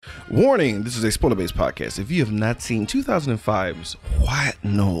Warning, this is a spoiler-based podcast. If you have not seen 2005's White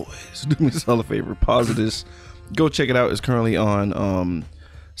Noise, do me all a favor, pause this, go check it out. It's currently on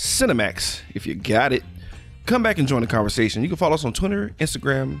Cinemax, if you got it. Come back and join the conversation. You can follow us on Twitter,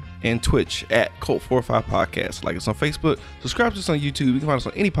 Instagram, and Twitch at Cult45 Podcast. Like us on Facebook, subscribe to us on YouTube. You can find us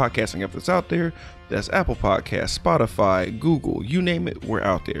on any podcasting app that's out there. That's Apple Podcasts, Spotify, Google, you name it, we're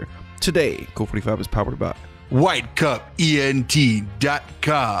out there. Today, Cult45 is powered by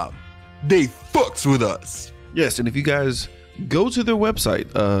WhiteCupENT.com. They fucks with us. Yes, and if you guys go to their website,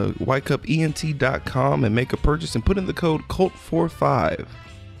 WhiteCupENT.com, and make a purchase and put in the code CULT45,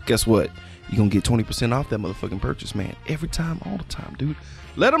 guess what? You're going to get 20% off that motherfucking purchase, man. Every time, all the time, dude.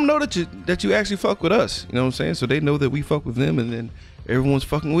 Let them know that you actually fuck with us. You know what I'm saying? So they know that we fuck with them, and then everyone's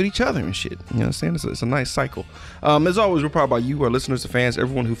fucking with each other and shit. You know what I'm saying? It's a nice cycle. As always, we're proud by you, our listeners, the fans,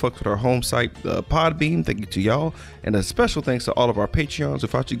 everyone who fucks with our home site, Podbean. Thank you to y'all. And a special thanks to all of our Patreons.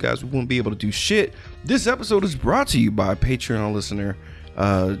 Without you guys, we wouldn't be able to do shit. This episode is brought to you by Patreon listener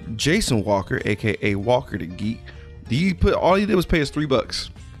Jason Walker, a.k.a. Walker the Geek. All he did was pay us $3.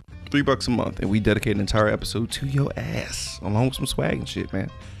 $3 a month, and we dedicate an entire episode to your ass, along with some swag and shit,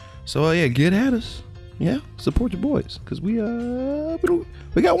 man. So yeah, get at us. Yeah, support your boys, because we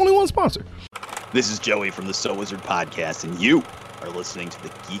got only one sponsor. This is Joey from the So Wizard Podcast, and you are listening to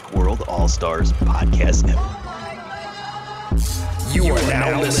the Geek World All Stars Podcast Network. You are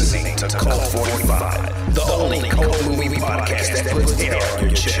now listening to Cult45, the only cult movie podcast that puts air on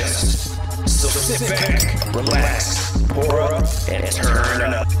your chest. So sit back, relax, pour up, and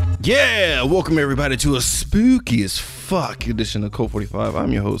turn up. Yeah, welcome everybody to a spooky as fuck edition of Cult45.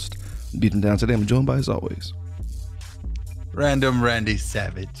 I'm your host, Beating Down. Today I'm joined by, as always, Random Randy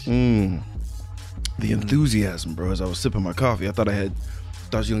Savage. The enthusiasm, bro. As I was sipping my coffee, I thought you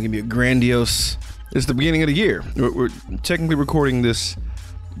were gonna give me a grandiose. It's the beginning of the year. We're technically recording this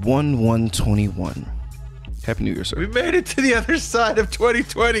 1/1/21. Happy New Year, sir. We made it to the other side of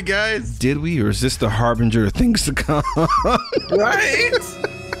 2020, guys. Did we, or is this the harbinger of things to come? Right?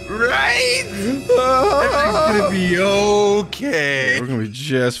 Right? Everything's gonna be okay. We're gonna be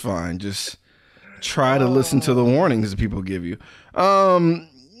just fine. Just try to listen to the warnings that people give you.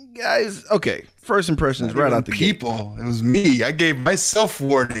 Guys, okay. First impressions right out the gate. It was me. I gave myself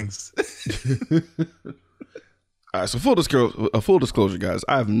warnings. All right, so full disclosure, guys,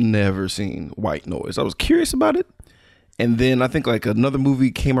 I've never seen White Noise. I was curious about it, and then I think like another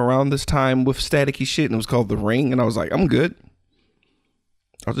movie came around this time with staticky shit, and it was called The Ring, and I was like, I'm good.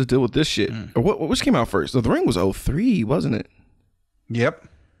 I'll just deal with this shit. Or which came out first? So The Ring was 2003, wasn't it? Yep.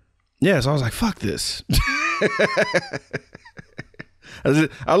 Yeah, so I was like, fuck this. I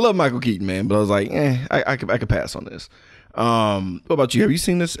love Michael Keaton, man, but I was like, I could pass on this. What about you? Have you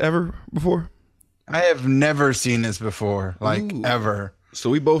seen this ever before? I have never seen this before, ever. So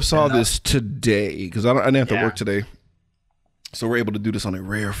we both saw this today because I didn't have to work today. So we're able to do this on a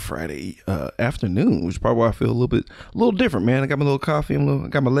rare Friday afternoon, which is probably why I feel a little different, man. I got my little coffee, I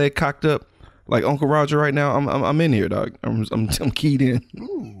got my leg cocked up like Uncle Roger right now. I'm in here, dog. I'm keyed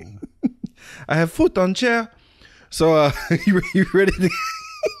in. I have foot on chair. So you ready?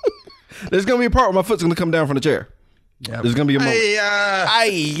 There's gonna be a part where my foot's gonna come down from the chair. Yep. There's gonna be a moment.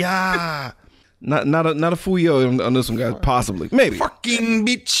 Not a fuyo on this one, guys. Possibly, maybe. Fucking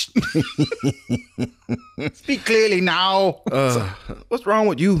bitch. Speak clearly now. What's wrong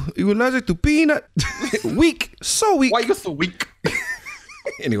with you? You allergic to peanut? Weak, so weak. Why you so weak?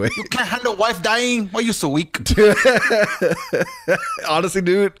 Anyway, you can't handle wife dying. Why you so weak? Honestly,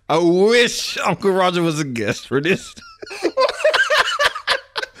 dude, I wish Uncle Roger was a guest for this.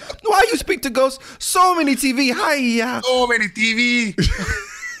 Why you speak to ghosts? So many TV. Hi. So many TV.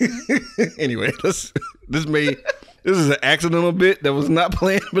 Anyway, this is an accidental bit that was not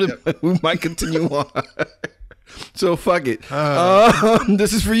planned, but we might continue on. So fuck it.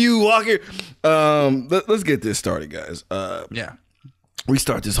 This is for you, Walker. Let's get this started, guys. We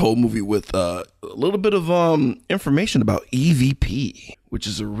start this whole movie with a little bit of information about EVP, which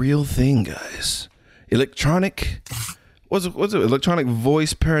is a real thing, guys. Electronic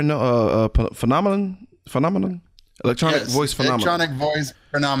voice phenomenon. Electronic voice phenomenon.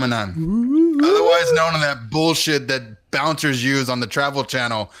 Otherwise known as that bullshit that bouncers use on the Travel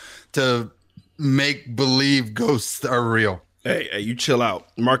Channel to make believe ghosts are real. Hey, you chill out.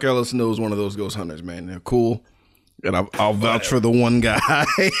 Mark Ellis knows one of those ghost hunters, man. They're cool. And I'll vouch for the one guy.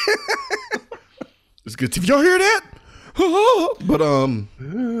 It's good. Y'all hear that? But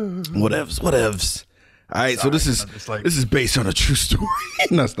whatevs. All right, sorry, so this is based on a true story.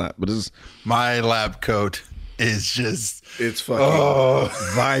 No, it's not, but this is my lab coat is just It's fucking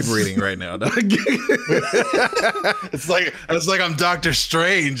vibrating right now, dog. it's like I'm Doctor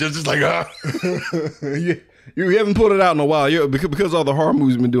Strange. It's just like You haven't pulled it out in a while. Because all the horror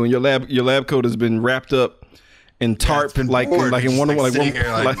movies you've been doing, your lab coat has been wrapped up in tarp, been like bored. in Just Wonder like Woman, sitting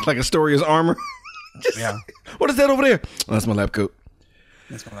here like- like Astoria's armor. yeah. What is that over there? Oh, that's my lab coat.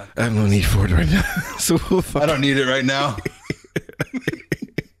 That's my lab I have no need for it right now. So I don't need it right now.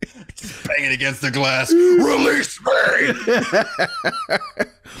 Just banging against the glass. Release me.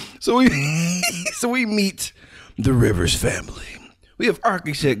 So we meet the Rivers family. We have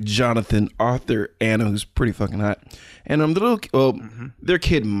architect Jonathan, Arthur, Anna, who's pretty fucking hot, and their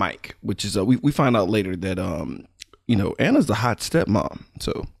kid Mike, which is we find out later that Anna's the hot stepmom.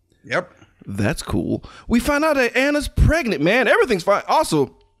 So Yep. that's cool. We find out that Anna's pregnant, man. Everything's fine.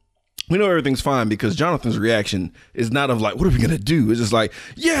 Also, we know everything's fine because Jonathan's reaction is not of like, what are we going to do? It's just like,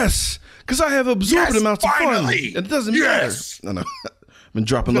 yes, because I have absorbent Yes, amounts of fun. finally. It doesn't Yes. matter. No. I've been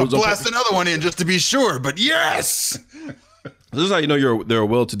dropping I'll those on blast another one in just to be sure, but yes. This is how you know they're a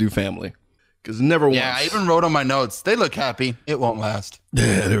well-to-do family. Because never Yeah, I once. even wrote on my notes. They look happy. It won't last.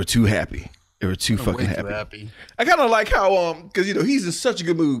 Yeah, they were too happy. They were too fucking Way too happy. happy. I kind of like how because he's in such a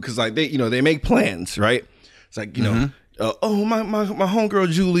good mood because like they make plans, right? It's like my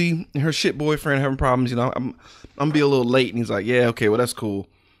homegirl Julie and her shit boyfriend having problems. I'm gonna be a little late, and he's like, yeah, okay, well that's cool.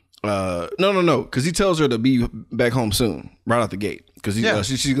 No, because he tells her to be back home soon, right out the gate, because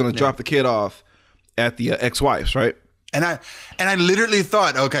she's gonna drop the kid off at the ex-wife's, right? And I literally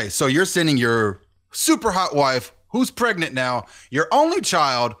thought, okay, so you're sending your super hot wife, who's pregnant now, your only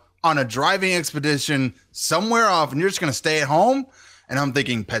child, on a driving expedition somewhere off, and you're just gonna stay at home. And I'm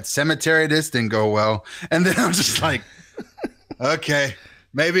thinking, Pet Cemetery, this didn't go well. And then I'm just like, okay,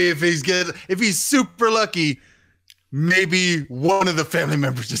 maybe if he's super lucky, maybe one of the family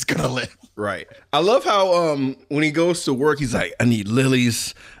members is gonna live. Right. I love how when he goes to work, he's like, I need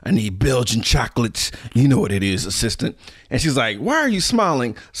lilies, I need Belgian chocolates. You know what it is, assistant. And she's like, why are you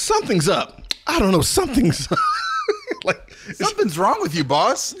smiling? Something's up. I don't know, something's up. Like, Something's wrong with you,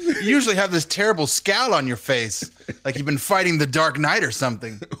 boss. You usually have this terrible scowl on your face, like you've been fighting the Dark Knight or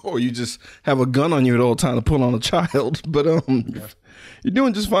something. or you just have a gun on you at all time to pull on a child. But you're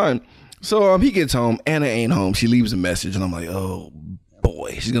doing just fine. So he gets home. Anna ain't home. She leaves a message, and I'm like, oh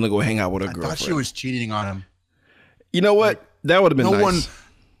boy, she's gonna go hang out with her girlfriend. I thought she was cheating on him. You know what? That would have been nice.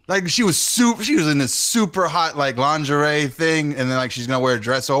 Like she was in this super hot like lingerie thing, and then like she's gonna wear a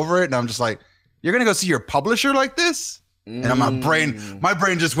dress over it, and I'm just like, you're gonna go see your publisher like this? And my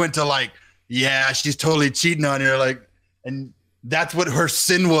brain just went to like, yeah, she's totally cheating on you, like, and that's what her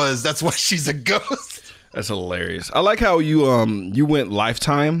sin was. That's why she's a ghost. That's hilarious. I like how you went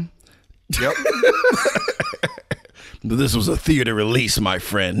Lifetime. Yep. But this was a theater release, my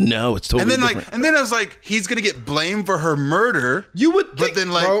friend. No, it's totally different. And then I was like, he's gonna get blamed for her murder. You would think, but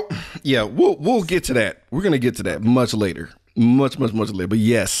then like, bro, yeah, we'll get to that. We're gonna get to that much later, much later. But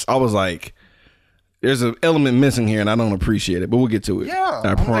yes, I was like, there's an element missing here, and I don't appreciate it. But we'll get to it. yeah, I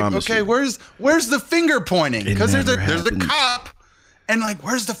I'm promise. like, okay, where's the finger pointing? Because there's never the cop, and like,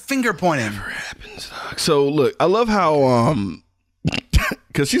 where's the finger pointing? Happens. So look, I love how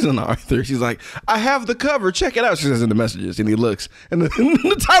because she's an Arthur. She's like, I have the cover. Check it out. She says in the messages, and he looks, and the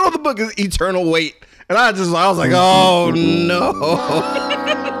title of the book is Eternal Wait. And I was like, oh no.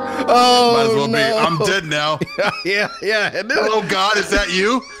 Oh, Might as well no. be. I'm dead now. yeah. And then, Hello, God, is that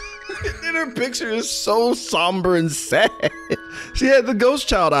you? and her picture is so somber and sad. She had the ghost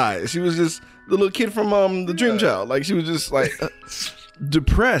child eyes. She was just the little kid from the Dream Child. Like she was just like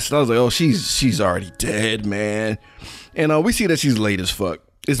depressed. And I was like, oh, she's already dead, man. And we see that she's late as fuck.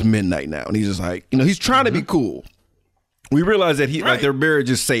 It's midnight now, and he's just like, he's trying to be cool. We realize that like their marriage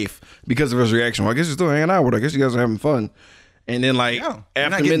is safe because of his reaction. Well, I guess you're still hanging out with her. I guess you guys are having fun. And then like You're not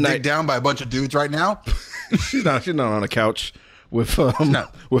after getting midnight, digged down by a bunch of dudes right now. she's not on a couch with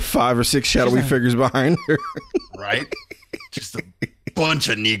 5 or 6 shadowy figures behind her. Right? Just a bunch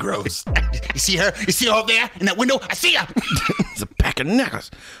of Negroes. You see her? You see her over there in that window? I see her. It's a pack of knackers.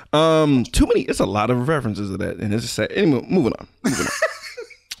 Too many. It's a lot of references to that, and it's just sad. Anyway, moving on.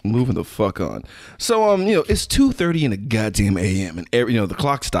 Moving the fuck on. So it's 2:30 in the goddamn a.m. and the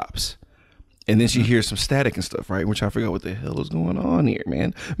clock stops, and then she hears some static and stuff, right? Which I forgot what the hell is going on here,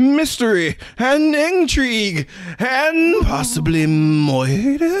 man. Mystery and intrigue and possibly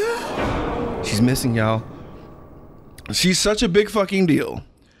murder. She's missing, y'all. She's such a big fucking deal.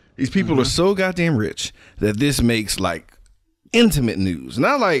 These people are so goddamn rich that this makes like intimate news.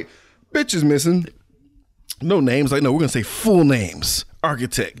 Not like, bitch is missing. No names. Like, no, we're going to say full names.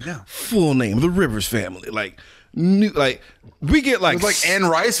 Architect. Yeah. Full name. The Rivers family. Like, new, like we get like It was like Anne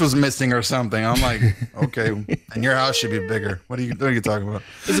Rice was missing or something. I'm like, okay, and your house should be bigger. What are you talking about?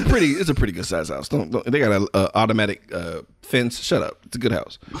 It's a pretty good size house. Don't they got a automatic fence? Shut up. It's a good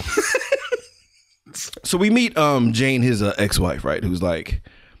house. So we meet Jane, his ex-wife, right? Who's like,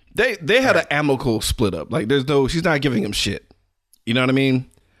 they had an amicable split up. Like she's not giving him shit. You know what I mean?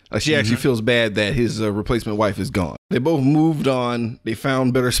 Like she actually feels bad that his replacement wife is gone. They both moved on. They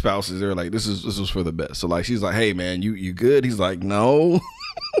found better spouses. They're like, this was for the best. So like, she's like, hey man, you good? He's like, no.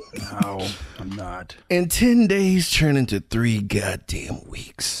 No, I'm not. And 10 days turn into 3 goddamn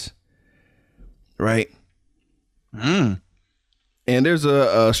weeks. Right? And there's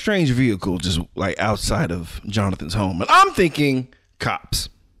a strange vehicle just like outside of Jonathan's home. And I'm thinking cops.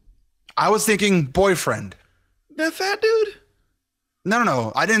 I was thinking boyfriend. That fat dude?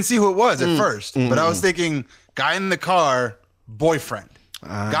 No. I didn't see who it was at first, but I was thinking guy in the car, boyfriend,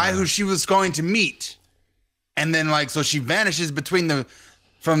 guy who she was going to meet, and then like so she vanishes between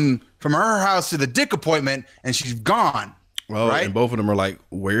from her house to the dick appointment, and she's gone. Well, right? and both of them are like,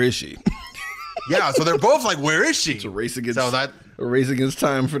 where is she? Yeah, so they're both like, where is she? It's a race against a race against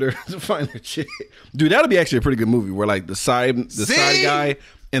time for their to find their chick. Dude, that'd be actually a pretty good movie where like the side guy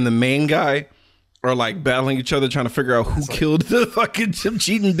and the main guy are like battling each other, trying to figure out who killed the fucking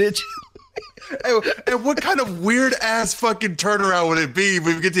cheating bitch. And what kind of weird ass fucking turnaround would it be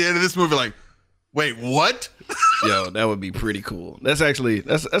when we get to the end of this movie? Like, wait, what? Yo, that would be pretty cool. That's actually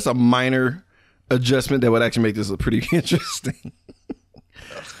that's a minor adjustment that would actually make this look pretty interesting.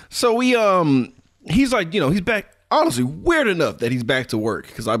 So he's like, he's back. Honestly, weird enough that he's back to work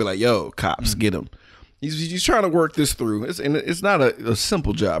because I'll be like, yo, cops, get him. He's trying to work this through. It's not a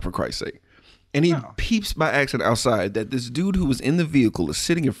simple job, for Christ's sake. And he peeps by accident outside that this dude who was in the vehicle is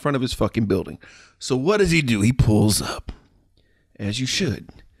sitting in front of his fucking building. So what does he do? He pulls up, as you should.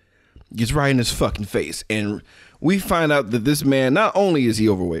 Gets right in his fucking face. And we find out that this man, not only is he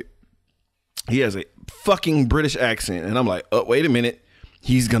overweight, he has a fucking British accent. And I'm like, oh, wait a minute.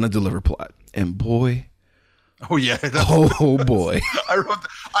 He's going to deliver plot. And boy. Oh, yeah. Oh, boy.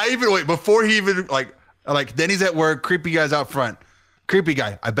 I even, wait, before he even, like, then he's at work, creepy guy's out front. Creepy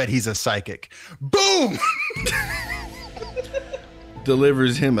guy, I bet he's a psychic. Boom!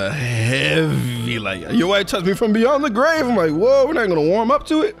 Delivers him a heavy, like, your wife touched me from beyond the grave. I'm like, whoa, we're not going to warm up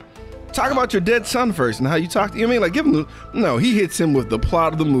to it. Talk about your dead son first and how you talk to him. I mean, like, give him no, he hits him with the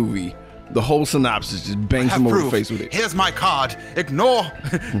plot of the movie. The whole synopsis, just bangs him over the face with it. Here's my card. Ignore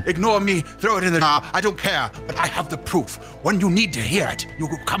me. Throw it in the jar. I don't care, but I have the proof. When you need to hear it, you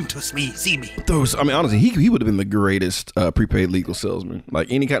will come to me, see me. Honestly, he would have been the greatest prepaid legal salesman.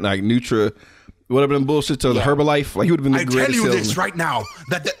 Like any kind of like Nutra, whatever them bullshit to the Herbalife. Like he would have been the greatest salesman. I tell you this right now,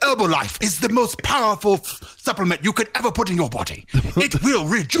 that the Herbalife is the most powerful supplement you could ever put in your body. It will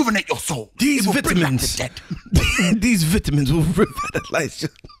rejuvenate your soul. These vitamins will revitalize you.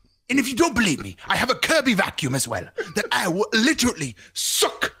 And if you don't believe me, I have a Kirby vacuum as well that I will literally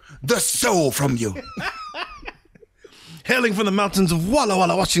suck the soul from you. Hailing from the mountains of Walla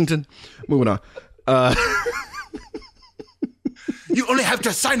Walla, Washington. Moving on. You only have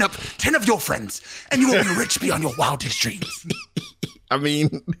to sign up 10 of your friends, and you will be rich beyond your wildest dreams. I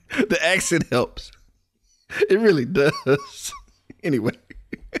mean, the accent helps. It really does. Anyway.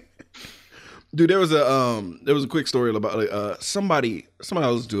 Dude, there was a quick story about somebody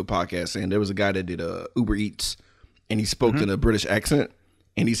else do a podcast saying there was a guy that did Uber Eats and he spoke in a British accent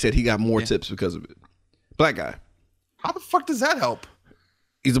and he said he got more tips because of it. Black guy. How the fuck does that help?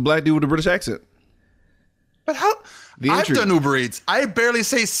 He's a black dude with a British accent. But how? I've done Uber Eats. I barely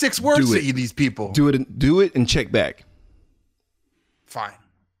say 6 words to these people. Do it and check back. Fine.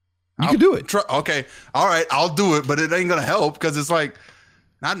 You can do it. Okay. All right. I'll do it, but it ain't gonna help because it's like.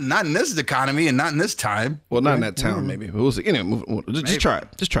 Not in this economy and not in this time. Well, not in that town, maybe. But we'll see. Anyway, just try it.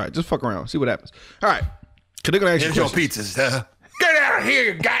 Just try it. Just fuck around. See what happens. All right. Cause they're gonna ask you your pizzas. Get out of here,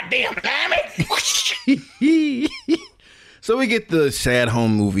 you goddamn damn. So we get the sad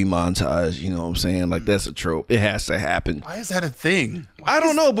home movie montage. You know what I'm saying? Like that's a trope. It has to happen. Why is that a thing? I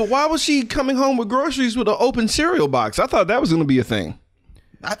don't know. But why was she coming home with groceries with an open cereal box? I thought that was gonna be a thing.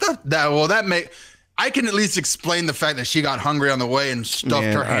 I thought that. Well, I can at least explain the fact that she got hungry on the way and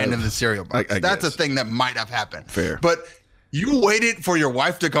stuffed her hand in the cereal box. That's a thing that might have happened. Fair. But you waited for your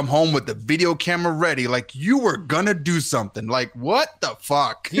wife to come home with the video camera ready, like you were gonna do something. Like, what the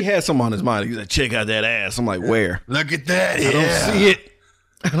fuck? He had something on his mind. He's like, check out that ass. I'm like, where? Look at that. I don't see it.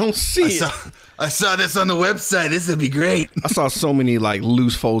 I don't see it. I saw this on the website. This would be great. I saw so many like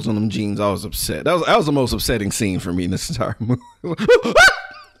loose folds on them jeans. I was upset. That was the most upsetting scene for me in this entire movie.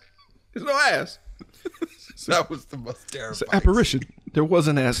 There's no ass. That was the most terrifying. It's an apparition. There was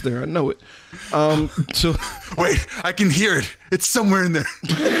an ass there. I know it. So Wait, I can hear it. It's somewhere in there.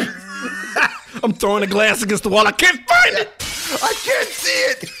 I'm throwing a glass against the wall. I can't find it. I can't see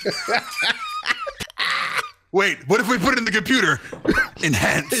it. Wait, what if we put it in the computer?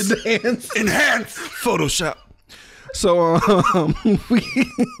 Enhance. Enhance. Photoshop. So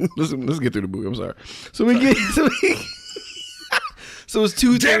let's get through the movie. I'm sorry. So it's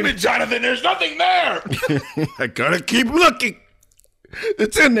 2:30. Damn it, Jonathan, there's nothing there. I gotta keep looking.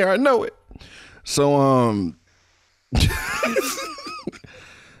 It's in there. I know it. So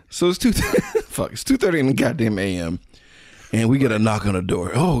so it's 2:30 in the goddamn a.m. and we get a knock on the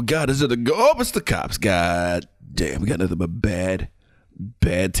door. Oh God, is it it's the cops. God damn, we got nothing but bad,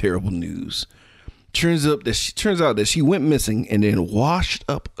 terrible news. Turns out that she went missing and then washed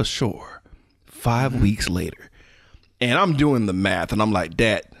up ashore 5 weeks later. And I'm doing the math and I'm like,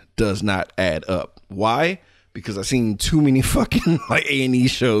 that does not add up. Why? Because I've seen too many fucking like A&E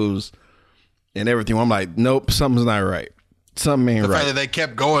shows and everything. I'm like, nope, something's not right. Something ain't The right. fact that they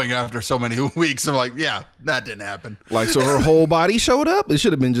kept going after so many weeks, I'm like, yeah, that didn't happen. Like, so her whole body showed up? It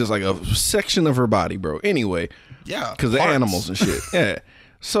should have been just like a section of her body, bro. Anyway. Yeah. Because the parts. animals and shit. Yeah.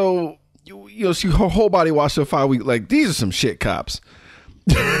 So, you know, her whole body washed up 5 weeks. Like, these are some shit cops.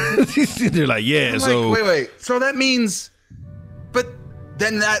 They're like, yeah, I'm so. like, wait. So that means, but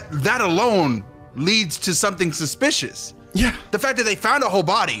then that alone leads to something suspicious. Yeah. The fact that they found a whole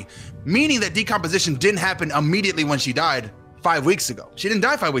body, meaning that decomposition didn't happen immediately when she died 5 weeks ago. She didn't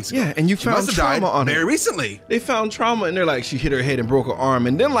die 5 weeks ago. Yeah, and you She found must have trauma died on her. very recently. They found trauma and they're like, she hit her head and broke her arm.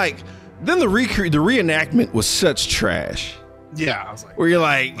 And then the reenactment was such trash. Yeah, I was like, Where you're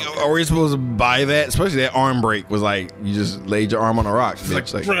like, are we supposed to buy that? Especially that arm break was like, you just laid your arm on a rock.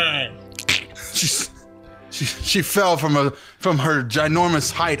 Bitch. Like, she fell from her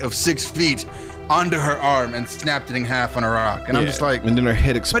ginormous height of 6 feet onto her arm and snapped it in half on a rock. And I'm just like, and then her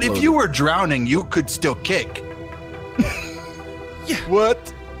head but exploded. if you were drowning, you could still kick. Yeah. What?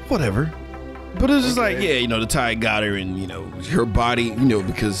 Whatever. But it was just like, yeah, you know, the tide got her and, you know, her body, you know,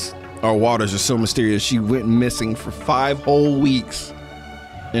 because our waters are so mysterious. She went missing for 5 whole weeks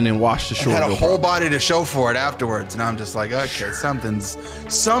and then washed ashore. Had a whole body to show for it afterwards. And I'm just like, okay,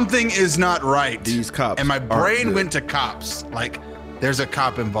 something is not right. These cops And my aren't brain good. went to cops. Like, there's a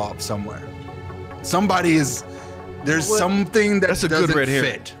cop involved somewhere. There's something that That's a doesn't good red hair.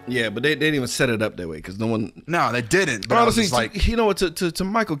 fit. Yeah, but they didn't even set it up that way because no one. No, they didn't. But But I was honestly, just like, you know what? To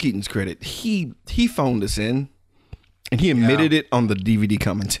Michael Keaton's credit, he phoned us in, and he admitted it on the DVD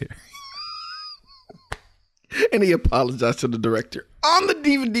commentary, and he apologized to the director on the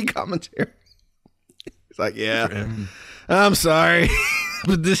DVD commentary. He's like, "Yeah, I'm sorry,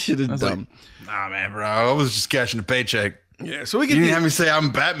 but this shit is dumb." nah, man, bro, I was just cashing a paycheck. Yeah, so we You get didn't have me say I'm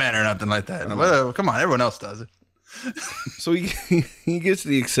Batman or nothing like that. Well, come on, everyone else does it. so he gets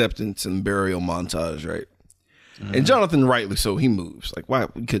the acceptance and burial montage, right? And Jonathan, rightly so, he moves. Like, why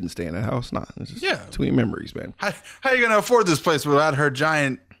we couldn't stay in that house? Nah, it's just too many memories, man. How are you gonna afford this place without her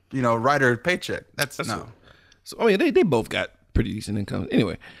giant, writer paycheck? That's no. So I mean, they both got pretty decent income.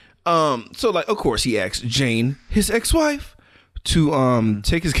 Anyway, so like, of course, he asks Jane, his ex-wife, to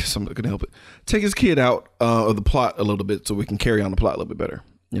take his I'm not gonna help it, take his kid out of the plot a little bit so we can carry on the plot a little bit better.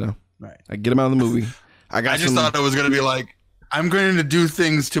 You know, Right. Like, get him out of the movie. I just thought it was gonna be like, I'm going to do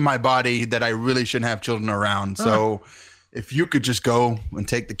things to my body that I really shouldn't have children around. So if you could just go and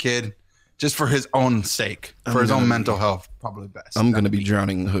take the kid, just for his own sake, for his own mental health, probably best. I'm gonna be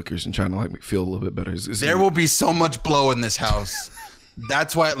drowning hookers and trying to like feel a little bit better. There will be so much blow in this house.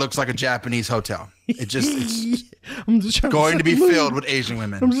 That's why it looks like a Japanese hotel. It's I'm just trying going set to be the mood. filled with Asian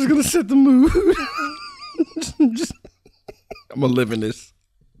women. I'm just gonna set the mood. I'm gonna live in this.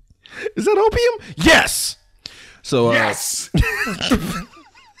 Is that opium? Yes. So Yes.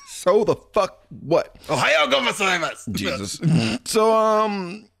 so the fuck what? Ohayou gozaimasu. Jesus. So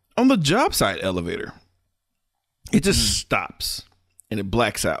on the job site elevator, it just stops and it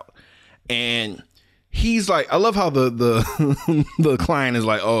blacks out. And he's like, I love how the the client is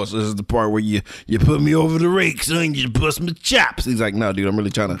like, oh, so this is the part where you put me over the rake, son, you bust my chops. He's like, no, dude, I'm really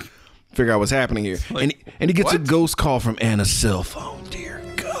trying to figure out what's happening here. And he gets a ghost call from Anna's cell phone. Dear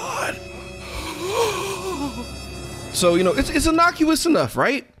God. So, you know, it's innocuous enough,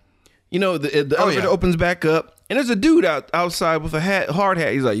 right? You know, the elevator opens back up, and there's a dude outside with a hard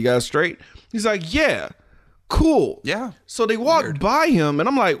hat. He's like, you guys straight? He's like, yeah, cool. Yeah. So they walk by him, and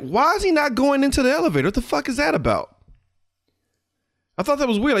I'm like, why is he not going into the elevator? What the fuck is that about? I thought that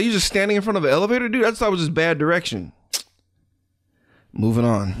was weird. Like, you just standing in front of an elevator, dude? I just thought it was just bad direction. Moving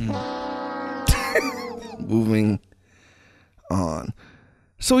on. Moving on.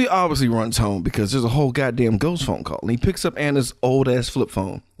 So he obviously runs home because there's a whole goddamn ghost phone call. And he picks up Anna's old ass flip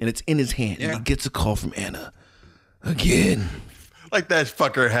phone and it's in his hand. And he gets a call from Anna again. Like that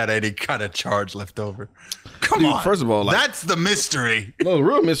fucker had any kind of charge left over. Come on. First of all, like, that's the mystery. No, the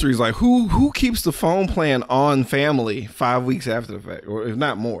real mystery is like who keeps the phone plan on family 5 weeks after the fact, or if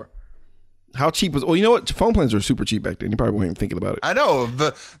not more. How cheap was? Well, you know what? Phone plans were super cheap back then. You probably weren't even thinking about it. I know,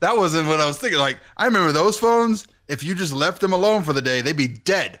 but that wasn't what I was thinking. Like, I remember those phones. If you just left them alone for the day, they'd be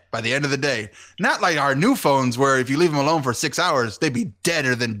dead by the end of the day. Not like our new phones, where if you leave them alone for 6 hours, they'd be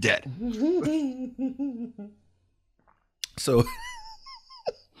deader than dead. So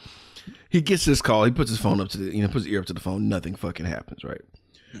he gets this call. He puts his phone up to the, puts his ear up to the phone. Nothing fucking happens, right?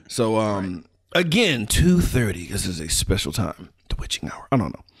 So again, 2:30. This is a special time, the witching hour. I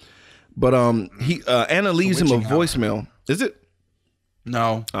don't know. But Anna leaves him a voicemail. Is it?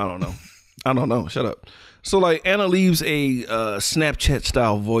 No. I don't know. Shut up. So like Anna leaves a Snapchat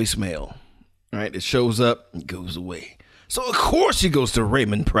style voicemail. Right? It shows up and goes away. So of course she goes to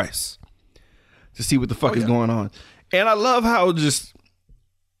Raymond Price to see what the fuck is going on. And I love how just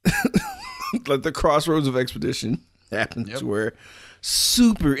like the crossroads of Expedition happens to where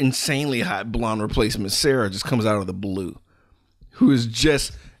super insanely hot blonde replacement Sarah just comes out of the blue, who is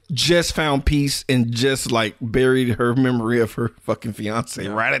just found peace and just like buried her memory of her fucking fiance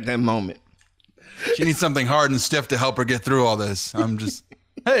right at that moment. She needs something hard and stiff to help her get through all this. I'm just,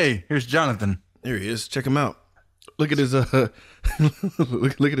 hey, here's Jonathan. There he is. Check him out. Look at his look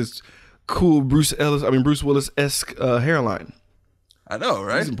at his cool Bruce Willis-esque hairline. I know,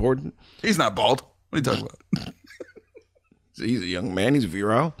 right? He's important. He's not bald. What are you talking about? He's a young man. He's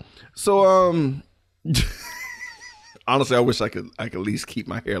virile. So honestly, I wish I could at least keep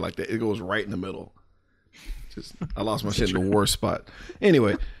my hair like that. It goes right in the middle. Just I lost my shit in the worst spot.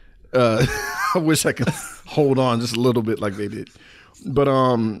 Anyway, I wish I could hold on just a little bit like they did. But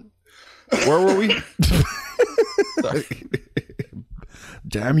where were we?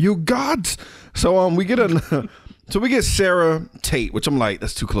 Damn you gods. So we get Sarah Tate, which I'm like,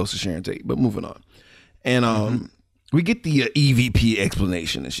 that's too close to Sharon Tate, but moving on. And we get the EVP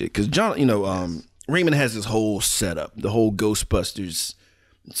explanation and shit. Cause John, Raymond has this whole setup, the whole Ghostbusters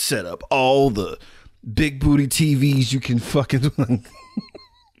setup, all the big booty TVs you can fucking.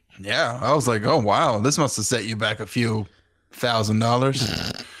 Yeah, I was like, oh wow, this must have set you back a few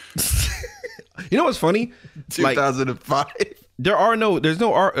 $1,000. You know what's funny? 2005. There's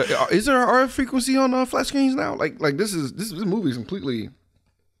no R. Is there an RF frequency on flat screens now? Like this movie is completely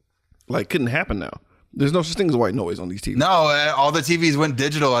like couldn't happen now. There's no such thing as white noise on these TVs. No, all the TVs went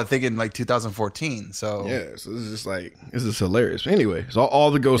digital, I think, in like 2014. So yeah, so this is just like this is hilarious. Anyway, so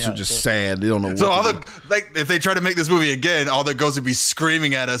all the ghosts are just sad. They don't know. So all the if they try to make this movie again, all the ghosts would be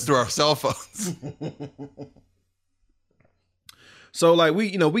screaming at us through our cell phones. So like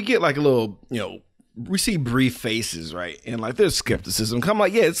we get like a little we see brief faces, right? And like there's skepticism. I'm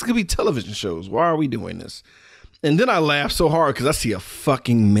like, yeah, it's gonna be television shows. Why are we doing this? And then I laugh so hard because I see a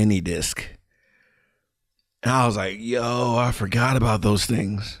fucking mini disc. And I was like, yo, I forgot about those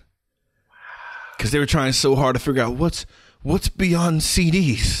things. Because they were trying so hard to figure out what's beyond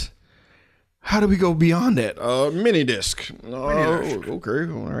CDs. How do we go beyond that? Mini disc. Oh,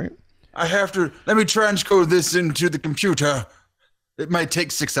 okay, all right. Let me transcode this into the computer. It might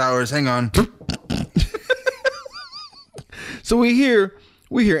take 6 hours. Hang on. So we hear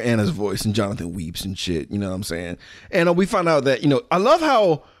Anna's voice and Jonathan weeps and shit. You know what I'm saying? And we find out that, I love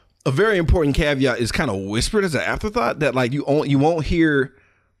how a very important caveat is kind of whispered as an afterthought that like you won't hear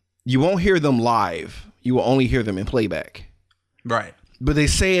them live. You will only hear them in playback. Right. But they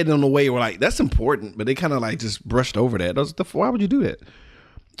say it in a way where like that's important, but they kind of like just brushed over that. Why would you do that?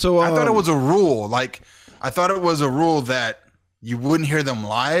 So I thought it was a rule. Like I thought it was a rule that you wouldn't hear them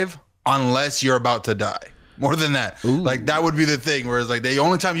live unless you're about to die. More than that. Ooh. Like that would be the thing. Whereas like the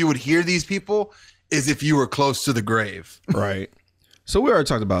only time you would hear these people is if you were close to the grave. Right. So we already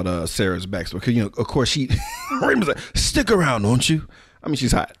talked about Sarah's backstory. Because, of course, she Raymond's like, stick around, won't you? I mean,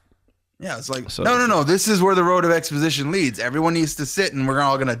 she's hot. Yeah, it's like, so, no. This is where the road of exposition leads. Everyone needs to sit, and we're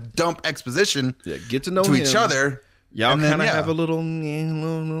all going to dump exposition get to know each other. Y'all kind of have a little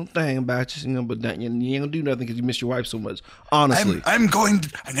thing about you, but you ain't going to do nothing because you miss your wife so much. Honestly. I'm going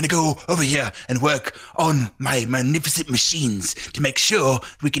to go over here and work on my magnificent machines to make sure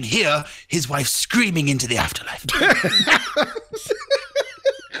we can hear his wife screaming into the afterlife.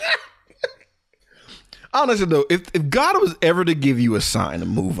 Honestly, though, if God was ever to give you a sign to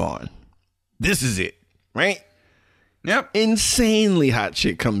move on, this is it, right? Yep. Insanely hot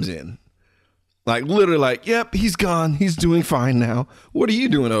chick comes in. Like literally, like, yep, he's gone. He's doing fine now. What are you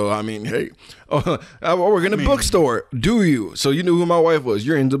doing? Oh, I mean, hey, I work in a bookstore. Do you? So you knew who my wife was.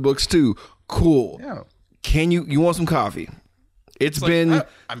 You're into books too. Cool. Yeah. Can you want some coffee? It's been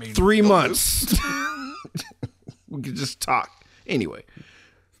 3 months. We could just talk. Anyway.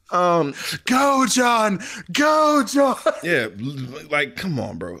 Go, John. Go, John. Yeah, like, come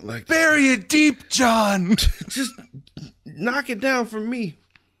on, bro. Like, bury it deep, John. Just knock it down for me.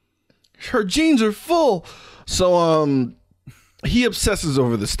 Her jeans are full. So, he obsesses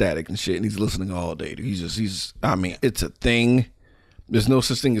over the static and shit, and he's listening all day. I mean, it's a thing. There's no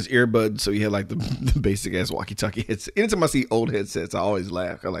such thing as earbuds, so he had like the basic ass walkie-talkie headset. Anytime I see old headsets, I always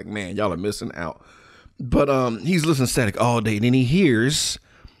laugh. I'm like, man, y'all are missing out. But he's listening to static all day, and then he hears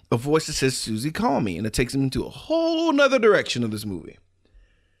a voice that says, Susie, call me. And it takes him into a whole nother direction of this movie.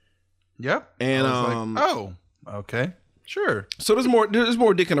 Yep. And oh, okay. Sure. So there's more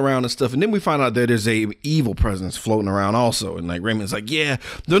dicking around and stuff. And then we find out that there's a evil presence floating around also. And like Raymond's like, yeah,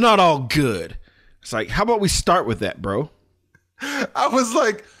 they're not all good. It's like, how about we start with that, bro? I was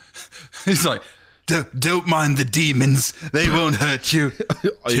like, he's like, don't mind the demons. They won't hurt you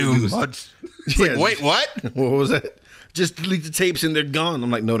too much. It's like, wait, what? What was that? Just delete the tapes and they're gone. I'm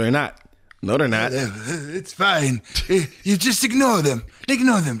like, no, they're not. No, they're not. It's fine. You just ignore them.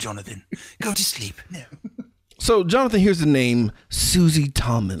 Ignore them, Jonathan. Go to sleep. No. So Jonathan hears the name Susie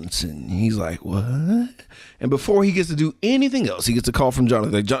Tomlinson. He's like, what? And before he gets to do anything else, he gets a call from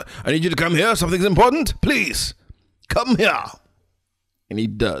Jonathan. Like, I need you to come here. Something's important. Please, come here. And he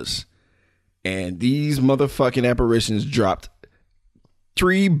does. And these motherfucking apparitions dropped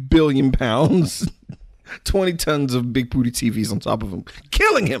 3 billion pounds, 20 tons of big booty TVs on top of him,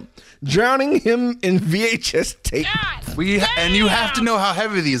 killing him, drowning him in VHS tape. And you have to know how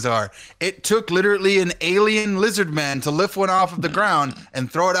heavy these are. It took literally an alien lizard man to lift one off of the ground and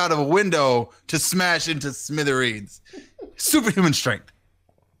throw it out of a window to smash into smithereens. Superhuman strength.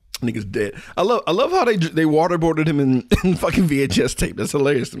 Nigga's dead. I love how they waterboarded him in fucking VHS tape. That's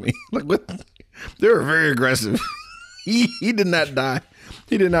hilarious to me. Like, what? They were very aggressive. He did not die.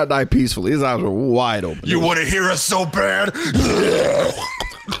 He did not die peacefully. His eyes were wide open. You want to hear us so bad?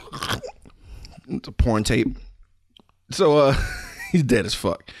 It's a porn tape. So he's dead as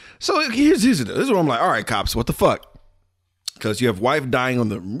fuck. So here's this is where I'm like, all right, cops, what the fuck? Because you have wife dying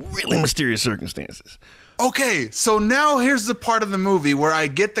under really mysterious circumstances. Okay, so now here's the part of the movie where I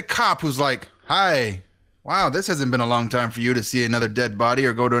get the cop who's like, hi, wow, this hasn't been a long time for you to see another dead body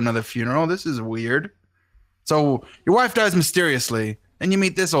or go to another funeral. This is weird. So your wife dies mysteriously, and you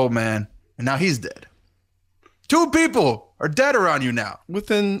meet this old man, and now he's dead. 2 people are dead around you now.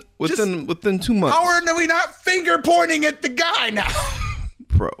 Within 2 months. How are we not finger pointing at the guy now?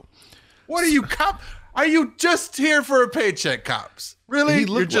 Bro. What are you, cop? Are you just here for a paycheck, cops? Really?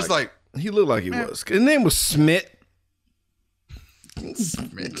 You're just like he looked like he was. His name was Smith.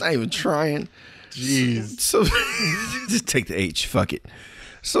 Not even trying. Jeez. So just take the H. Fuck it.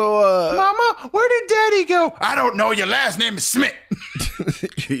 So, Mama, where did Daddy go? I don't know. Your last name is Smith.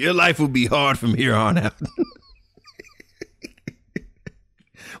 Your life will be hard from here on out.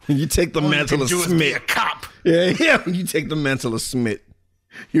 When you take the mantle of Smith, be a cop. Yeah. When you take the mantle of Smith,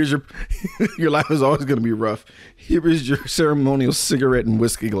 here's your life is always going to be rough. Here is your ceremonial cigarette and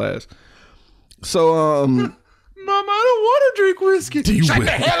whiskey glass. So, Mama, I don't want to drink whiskey. Shut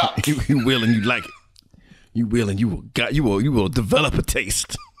the hell up. You will, and you like it. You will, and you will develop a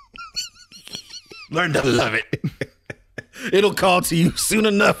taste. Learn to love it. It'll call to you soon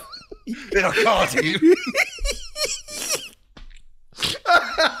enough. It'll call to you.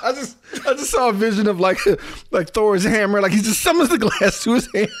 I just saw a vision of like Thor's hammer, like he just summons the glass to his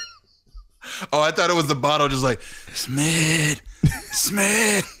hand. Oh, I thought it was the bottle, just like Smith,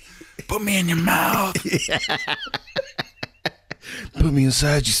 put me in your mouth. Put me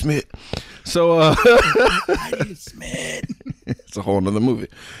inside you, Smith. So, Smith. It's a whole nother movie.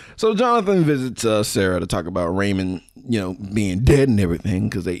 So Jonathan visits Sarah to talk about Raymond, being dead and everything,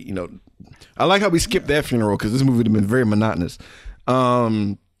 because they, I like how we skipped that funeral because this movie would have been very monotonous.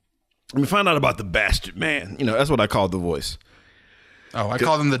 We find out about the bastard man. That's what I called the voice. Oh, I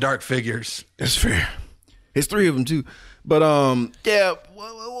call them the dark figures. That's fair. It's 3 of them too. But yeah,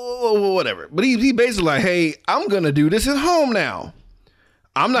 whatever. But he basically like, hey, I'm gonna do this at home now.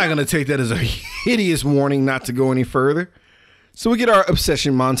 I'm not gonna take that as a hideous warning not to go any further. So we get our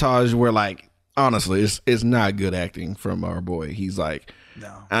obsession montage where, like, honestly, it's not good acting from our boy. He's like,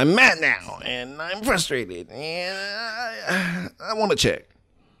 no, I'm mad now and I'm frustrated and I want to check.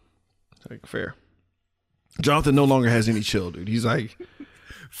 Like, fair. Jonathan no longer has any chill, dude. He's like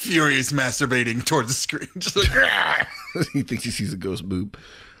furious masturbating towards the screen. Just like, he thinks he sees a ghost boob.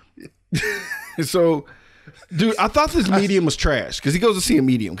 So, dude, I thought this medium was trash because he goes to see a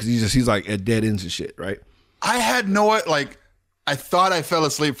medium because he's like at dead ends and shit, right? I had I thought I fell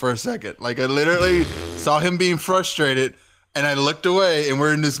asleep for a second. Like I literally saw him being frustrated and I looked away and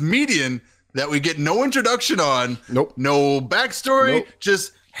we're in this median that we get no introduction on. Nope. No backstory. Nope.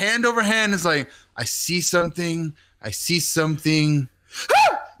 Just hand over hand is like, I see something.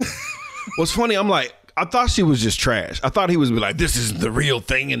 What's funny, I'm like, I thought she was just trash. I thought he was like, this is the real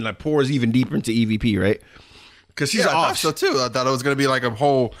thing, and like pours even deeper into EVP, right? Because she's I thought off. so too. I thought it was gonna be like a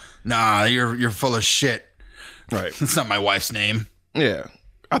whole, nah, you're full of shit. Right. It's not my wife's name. Yeah.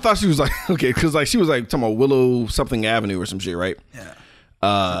 I thought she was like, okay, because like she was like talking about Willow something Avenue or some shit, right? Yeah.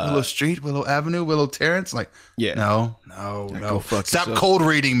 Willow Street, Willow Avenue, Willow Terrace. Like, yeah. No. Go fuck Stop yourself. cold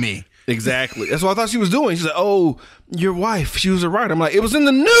reading me. Exactly. That's what I thought she was doing. She's like, oh, your wife. She was a writer. I'm like, it was in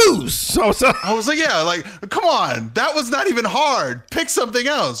the news. So I was like, yeah, like, come on. That was not even hard. Pick something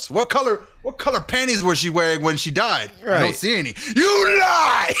else. What color panties was she wearing when she died? Right. I don't see any. You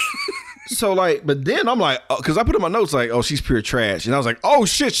lie. So like, but then I'm like, because I put in my notes like, oh, she's pure trash. And I was like, oh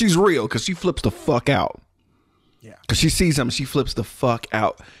shit, she's real. Because she flips the fuck out. Yeah. Because she sees something, she flips the fuck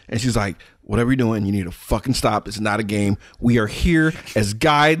out. And she's like, whatever you're doing, you need to fucking stop. It's not a game. We are here as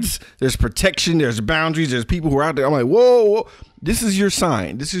guides. There's protection. There's boundaries. There's people who are out there. I'm like, whoa. This is your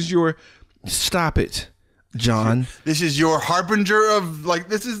sign. This is your, stop it, John. This is your harbinger of, like,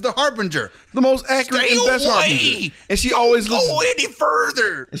 this is the harbinger. The most accurate Stay and best away. harbinger. And she always looks, go any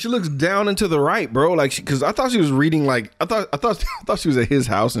further. and she looks down and to the right, bro. Like, because I thought she was reading, like, I thought she was at his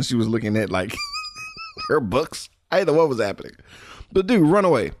house and she was looking at, like, her books. I didn't know what was happening. But dude, run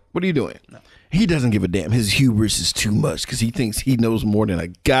away. What are you doing? No. He doesn't give a damn. His hubris is too much because he thinks he knows more than a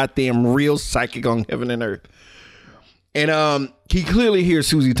goddamn real psychic on heaven and earth. And he clearly hears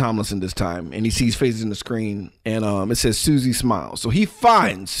Susie Tomlinson this time, and he sees faces in the screen, and it says Susie smiles. So he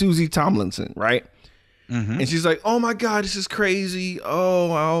finds Susie Tomlinson, right? Mm-hmm. And she's like, "Oh my God, this is crazy.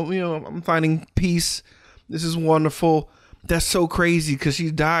 Oh, I'm finding peace. This is wonderful. That's so crazy because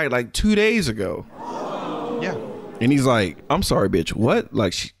she died like 2 days ago." Yeah. And he's like, "I'm sorry, bitch. What?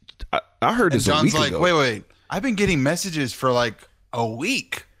 Like, I heard this a week ago." John's like, wait. I've been getting messages for like a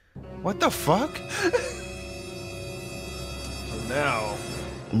week. What the fuck? So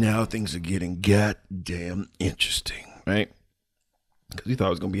now things are getting goddamn interesting, right? Because he thought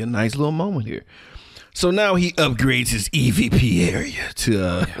it was going to be a nice little moment here. So now he upgrades his EVP area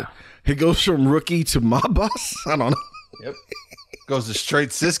to, he goes from rookie to mob boss. I don't know. Yep. Goes to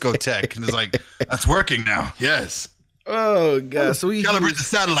straight Cisco tech and is like, that's working now. Yes. Oh God! So he calibrate the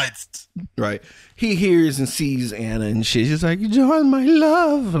satellites. Right. He hears and sees Anna and shit. She's like, "Join my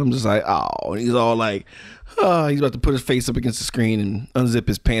love." I'm just like, oh. And he's all like, oh, he's about to put his face up against the screen and unzip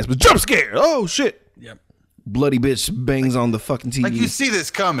his pants, but jump scared. Oh shit! Yep. Bloody bitch bangs on the fucking TV. Like you see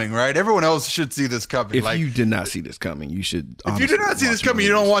this coming, right? Everyone else should see this coming. If like, you did not see this coming, you should. If you did not see this coming,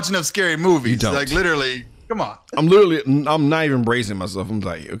 you don't watch enough scary movies. You don't. Like literally, come on. I'm not even bracing myself. I'm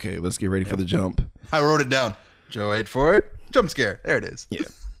like, okay, let's get ready for the jump. I wrote it down. Joe, wait for it. Jump scare. There it is. Yeah.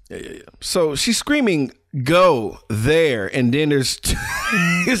 So she's screaming, "Go there!" And then there's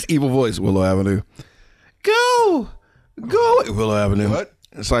his evil voice, Willow Avenue. Go, Willow Avenue. What?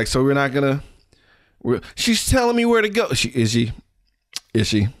 It's like, so we're not gonna. She's telling me where to go. Is she?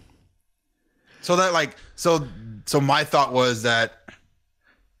 So that like so my thought was that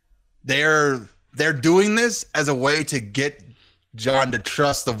they're doing this as a way to get John to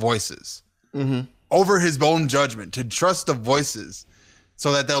trust the voices over his own judgment, to trust the voices,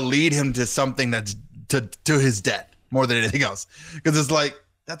 so that they'll lead him to something that's to his death more than anything else. Because it's like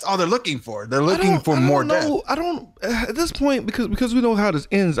that's all they're looking for. They're looking for more death. I don't at this point because we know how this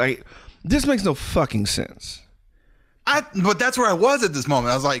ends. This makes no fucking sense. But that's where I was at this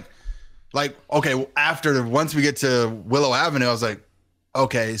moment. I was like, okay, once we get to Willow Avenue, I was like,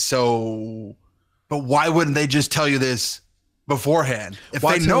 okay, so, but why wouldn't they just tell you this beforehand? If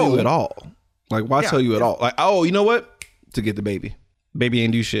Why they tell know you at all? Like, why tell you at all? Like, oh, you know what? To get the baby. Baby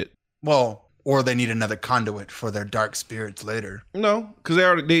ain't do shit. Well, or they need another conduit for their dark spirits later. No, because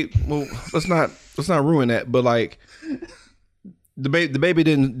let's not ruin that. But like, the baby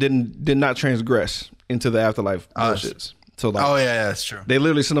did not transgress into the afterlife bullshits. So like, oh yeah, that's true. They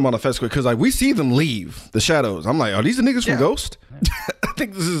literally send them on a fast because like we see them leave the shadows. I'm like, are these the niggas from Ghost? I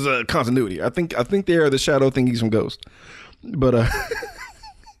think this is a continuity. I think they are the shadow thingies from Ghost. But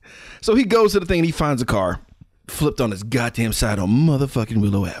so he goes to the thing and he finds a car flipped on its goddamn side on motherfucking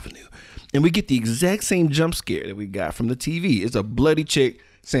Willow Avenue. And we get the exact same jump scare that we got from the TV. It's a bloody chick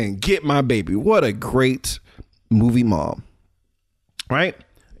saying, "Get my baby." What a great movie mom. Right?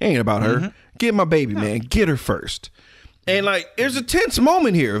 Ain't about her. Get my baby, man. Get her first. And like, there's a tense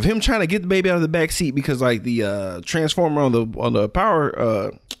moment here of him trying to get the baby out of the back seat because like the transformer on the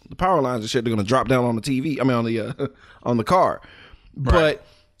power lines and shit, they're gonna drop down on the TV. I mean on the car. Right. But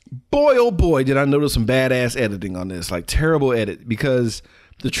boy, oh boy, did I notice some badass editing on this, like terrible edit, because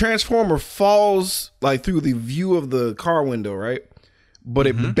the transformer falls like through the view of the car window, right? But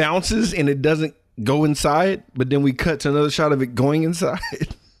it bounces and it doesn't go inside. But then we cut to another shot of it going inside.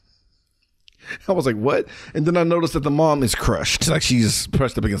 I was like, what? And then I noticed that the mom is crushed. Like she's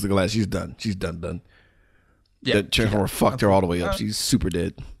pressed up against the glass. She's done. She's done. Yeah, that transformer fucked her all the way up. She's super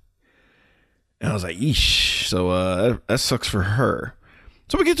dead. And I was like, eesh. So that sucks for her.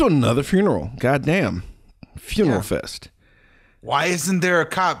 So we get to another funeral. Goddamn. Funeral fest. Why isn't there a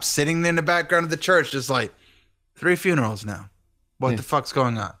cop sitting in the background of the church just like, 3 funerals now? What the fuck's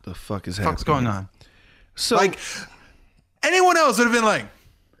going on? The fuck is happening? What's going on? So like, anyone else would have been like,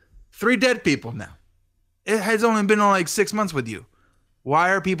 3 dead people now. It has only been like 6 months with you.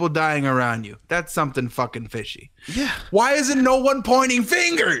 Why are people dying around you? That's something fucking fishy. Yeah. Why isn't no one pointing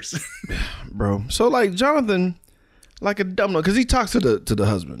fingers? Bro. So like Jonathan, like a dumb because he talks to the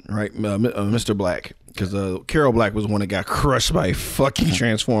husband, right? Mr. Black. Because Carol Black was the one that got crushed by a fucking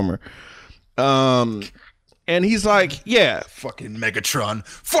transformer. And he's like, yeah. Fucking Megatron.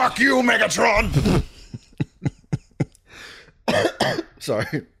 Fuck you, Megatron.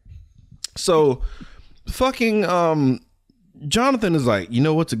 Sorry. So fucking Jonathan is like, you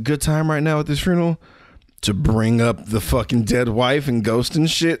know what's a good time right now at this funeral? To bring up the fucking dead wife and ghost and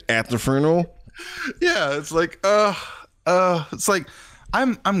shit at the funeral. Yeah, it's like it's like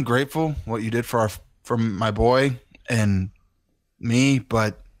I'm grateful what you did for my boy and me,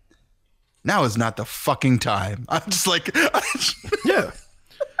 but now is not the fucking time. I'm just like yeah.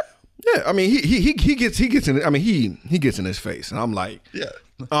 I mean he gets in it. I mean he gets in his face and I'm like, yeah.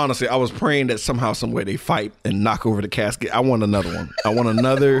 Honestly, I was praying that somehow, some way they fight and knock over the casket. I want another one. I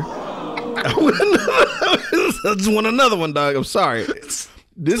just want another one, dog. I'm sorry.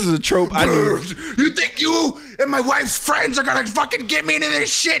 This is a trope. You think you and my wife's friends are gonna fucking get me into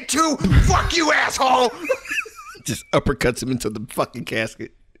this shit too? Fuck you, asshole! Just uppercuts him into the fucking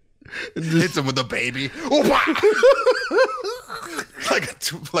casket. Hits him with a baby.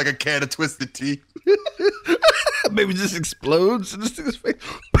 like a can of Twisted Tea. Baby just explodes in his face.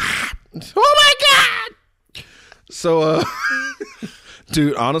 Oh my god! So,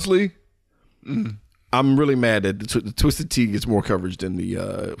 dude, honestly, I'm really mad that the Twisted Tea gets more coverage than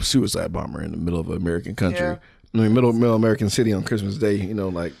the suicide bomber in the middle of an American country. Yeah. I mean, middle American city on Christmas Day. You know,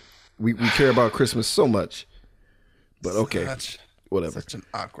 like we care about Christmas so much. But okay, whatever. Such an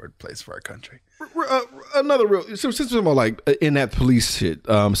awkward place for our country. Another real. So since we're about like in that police shit,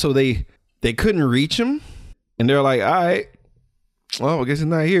 so they couldn't reach him, and they're like, all right, well, I guess he's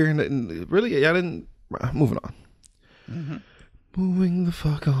not here. And really, y'all didn't. Moving on. Mm-hmm. Moving the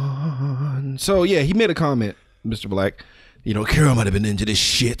fuck on. So yeah, he made a comment, Mr. Black. You know, Carol might have been into this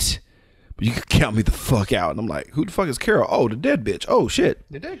shit, but you can count me the fuck out. And I'm like, who the fuck is Carol? Oh, the dead bitch. Oh shit,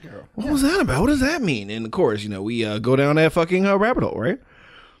 the dead girl. What was that about? What does that mean? And of course, you know, we go down that fucking rabbit hole, right?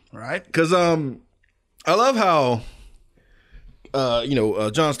 Right. Because I love how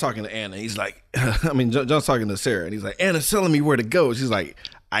John's talking to Anna. He's like, John's talking to Sarah, and he's like, Anna's telling me where to go. She's like,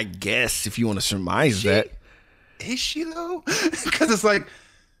 I guess if you want to surmise that. Is she though? Because it's like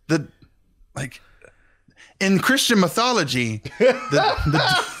in Christian mythology,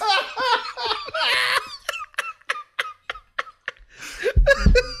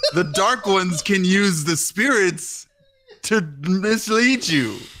 the dark ones can use the spirits to mislead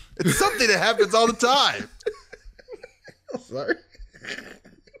you. It's something that happens all the time. Sorry.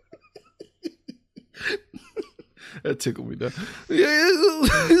 That tickled me, though. Yeah,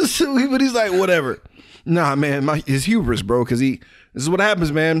 but he's like, whatever. Nah, man, his hubris, bro. Because this is what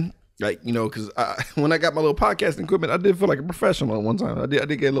happens, man. Like, you know, because when I got my little podcasting equipment, I did feel like a professional at one time. I did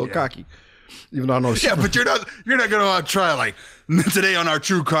get a little cocky, even though I know. Yeah, but you're not gonna try like today on our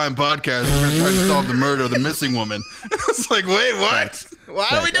true crime podcast. We're gonna try to solve the murder of the missing woman. It's like, wait, what? Why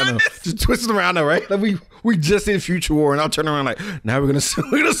are we doing this? Just twisting around there, right? Like we just did Future War, and I'll turn around like, now we're gonna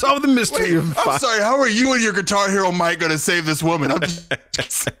solve the mystery. Wait, I'm sorry. How are you and your Guitar Hero Mike gonna save this woman? I'm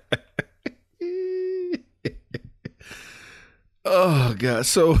just... Oh god.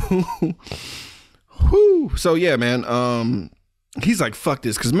 So yeah, man. He's like, fuck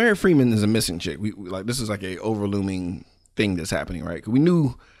this, because Mary Freeman is a missing chick. We like, this is like a overlooming thing that's happening, right? 'Cause we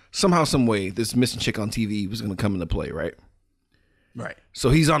knew somehow, some way, this missing chick on TV was gonna come into play, right? Right.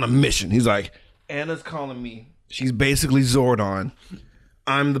 So he's on a mission. He's like, Anna's calling me. She's basically Zordon.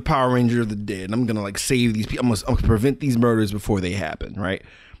 I'm the Power Ranger of the dead. I'm gonna like save these people. I'm gonna prevent these murders before they happen, right?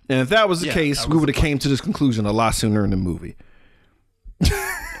 And if that was the Yeah, case, that we was would have the came to this conclusion a lot sooner in the movie.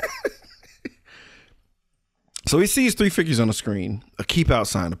 So he sees 3 figures on the screen, a keep out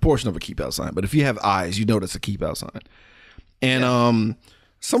sign, a portion of a keep out sign. But if you have eyes, you know that's a keep out sign. And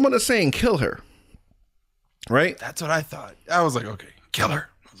someone is saying, kill her. Right? That's what I thought. I was like, okay, kill her.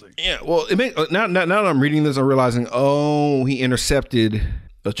 I was like, Yeah, well, now that I'm reading this, I'm realizing, he intercepted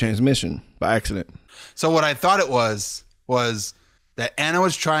a transmission by accident. so what I thought it was that Anna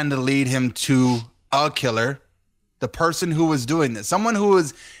was trying to lead him to a killer, the person who was doing this, someone who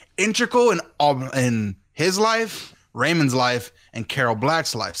was integral in his life, Raymond's life, and Carol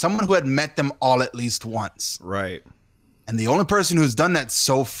Black's life, someone who had met them all at least once. Right. And the only person who's done that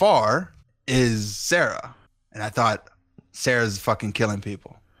so far is Sarah. And I thought, Sarah's fucking killing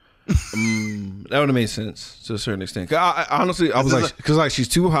people. That would have made sense to a certain extent. 'Cause I honestly, I was like, because like she's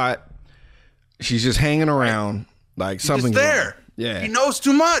too hot. She's just hanging around, like something. Just there. Yeah. He knows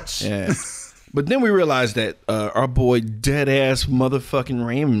too much. Yeah. But then we realized that our boy dead ass motherfucking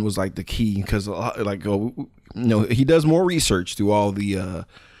Raymond was like the key because he does more research through all the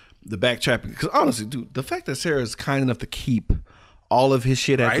backtracking. Because honestly, dude, the fact that Sarah is kind enough to keep all of his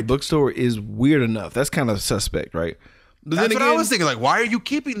shit at the bookstore is weird enough. That's kind of suspect, right? But That's what I was thinking. Like, why are you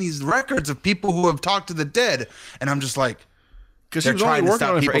keeping these records of people who have talked to the dead? And I'm just like, because she they're was only trying to working on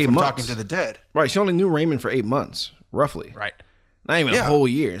stop it for people 8 from months. talking to the dead. Right. She only knew Raymond for 8 months, roughly. Right. Not even a whole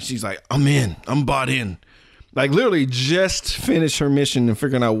year. She's like, I'm in. I'm bought in. Like, literally just finished her mission and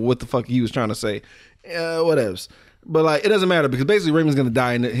figuring out what the fuck he was trying to say. Whatevs. But, like, it doesn't matter because basically Raymond's going to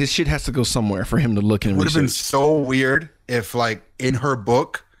die and his shit has to go somewhere for him to look and It would have been research. so weird if, like, in her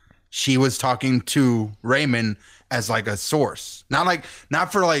book, she was talking to Raymond as, like, a source. Not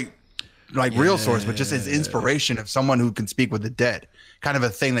for real source, but just as inspiration of someone who can speak with the dead. Kind of a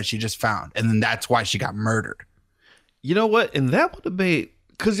thing that she just found. And then that's why she got murdered. You know what? And that would have been,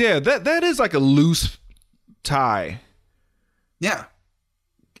 because, that is like a loose tie. Yeah.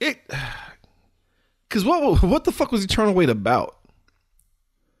 Because what the fuck was Eternal Weight about?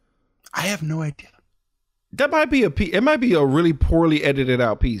 I have no idea. That might be it might be a really poorly edited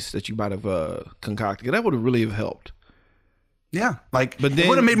out piece that you might have concocted. That would have really have helped. Yeah. Like, But it then-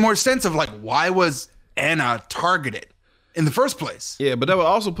 would have made more sense of, like, why was Anna targeted in the first place? Yeah, but that would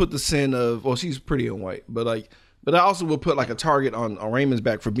also put the sin of, well, she's pretty and white, but that also would put like a target on Raymond's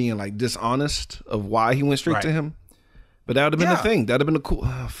back for being like dishonest of why he went straight to him. But that would have been the thing. That would have been a cool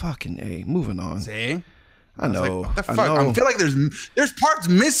fucking A. Moving on. See? I know. Like, what the fuck? I know. I feel like there's parts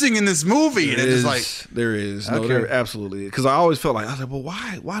missing in this movie. And it's like, there is. No, Okay. there absolutely. Because I always felt like, I was like, well,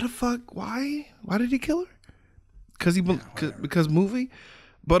 why? Why the fuck? Why did he kill her? Because movie?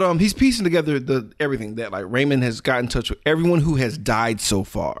 But he's piecing together everything that like Raymond has got in touch with everyone who has died so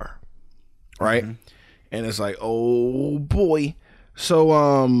far. Right? Mm-hmm. And it's like, oh boy.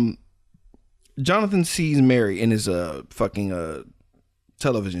 So Jonathan sees Mary in his fucking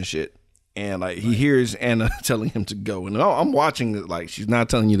television shit. And like he hears Anna telling him to go. And I'm watching it like she's not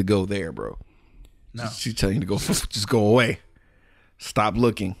telling you to go there, bro. No. She's telling you to go just go away. Stop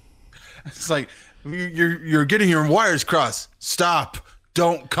looking. it's like you're getting your wires crossed. Stop.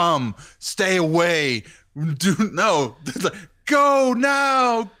 Don't come. Stay away. It's like, go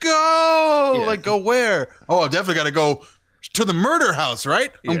now. Go. Yeah. Like, go where? Oh, I definitely got to go to the murder house,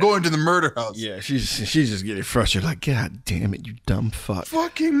 right? I'm going to the murder house. Yeah, she's just getting frustrated. Like, God damn it, you dumb fuck.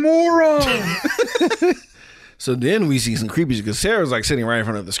 Fucking moron. So then we see some creepy because Sarah's like sitting right in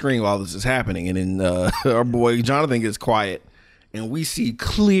front of the screen while this is happening, and then our boy Jonathan gets quiet, and we see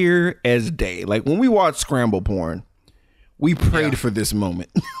clear as day. Like when we watch scramble porn, we prayed for this moment.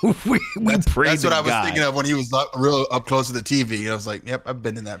 we prayed. That's to what I was God. thinking of when he was real up close to the TV. I was like, yep, I've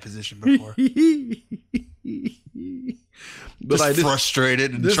been in that position before. But Just like this,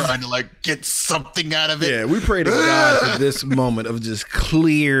 frustrated and trying to like get something out of it. yeah, we pray to God for this moment of just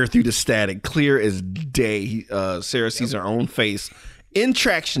clear through the static, clear as day. Sarah sees her own face in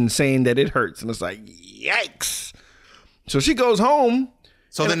traction saying that it hurts. And it's like, yikes. So she goes home.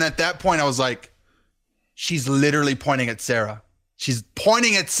 So then at that point, I was like, she's literally pointing at Sarah. She's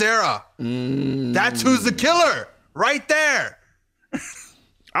pointing at Sarah. That's who's the killer right there.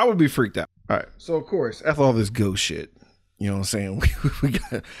 I would be freaked out. All right. So, of course, after all this ghost shit, you know what I'm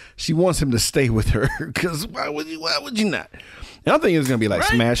saying? She wants him to stay with her because why would you not? And I'm thinking it's going to be like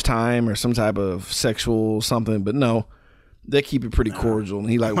smash time or some type of sexual something. But no, they keep it pretty cordial. And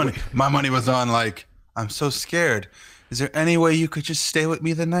he like, My money was on like, I'm so scared. Is there any way you could just stay with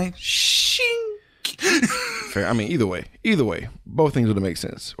me the night? Shing. fair. I mean, either way, both things would make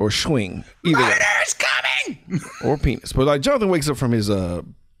sense. Or swing. Either way. Murder's coming. Or penis. But like Jonathan wakes up from his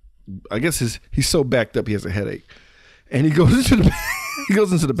I guess he's so backed up he has a headache. And he goes into the He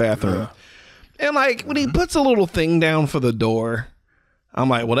goes into the bathroom. And like when he puts a little thing down for the door, I'm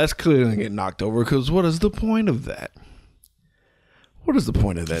like, well, that's clearly gonna get knocked over because what is the point of that? What is the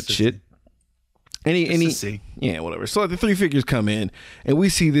point of that shit? Yeah, whatever. So like, the three figures come in and we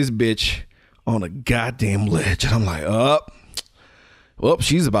see this bitch on a goddamn ledge. And I'm like, well,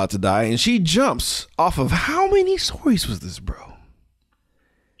 she's about to die. And she jumps off of how many stories was this, bro?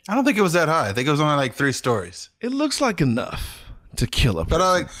 I don't think it was that high. I think it was only like 3 stories. It looks like enough to kill a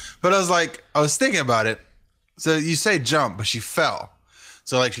person. I was thinking about it. So you say jump, but she fell.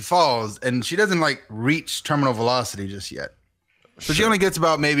 So like she falls and she doesn't like reach terminal velocity just yet. So she only gets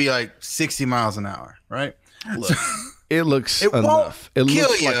about maybe like 60 miles an hour, right? Look, it looks it enough. Won't it kill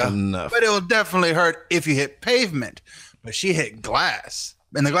looks you, like enough. But it will definitely hurt if you hit pavement. But she hit glass,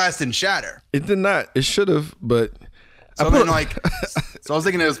 and the glass didn't shatter. It did not. It should have, but so then like, so I was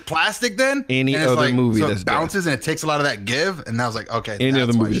thinking it was plastic then. Any other movie so that's it bounces and it takes a lot of that give, and I was like, okay. Any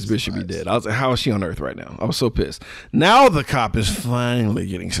other movie, this bitch should be dead. I was like, how is she on Earth right now? I was so pissed. Now the cop is finally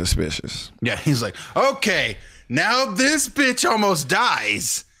getting suspicious. Yeah, he's like, okay, now this bitch almost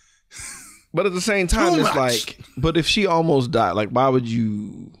dies. But at the same time, it's like, but if she almost died, like, why would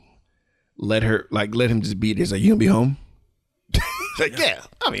you let him just beat it? He's like, you gonna be home? He's like, yeah,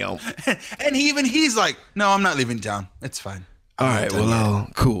 I'll be home. And he's like, no, I'm not leaving town. It's fine. All right, well,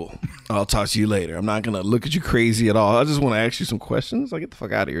 cool. I'll talk to you later. I'm not gonna look at you crazy at all. I just want to ask you some questions. Like, get the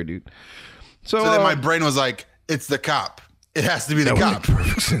fuck out of here, dude. So then my brain was like, it's the cop. It has to be the cop. That would make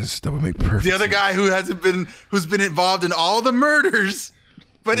perfect sense. That would make perfect sense. The other guy who's been involved in all the murders,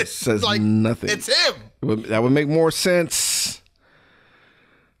 but it says like nothing. It's him. That would make more sense.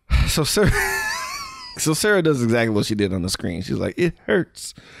 So Sarah does exactly what she did on the screen. She's like, it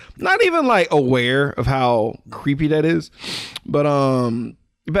hurts. Not even like aware of how creepy that is. But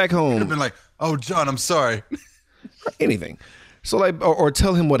back home. Could have been like, oh John, I'm sorry. Anything. So like or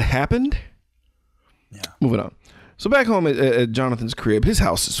tell him what happened. Yeah. Moving on. So back home at Jonathan's crib, his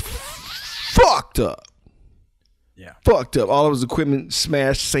house is fucked up. Yeah. Fucked up. All of his equipment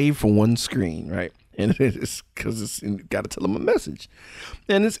smashed, save for one screen, right? And it's because it's got to tell him a message.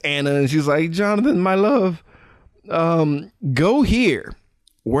 And it's Anna, and she's like, Jonathan, my love, go here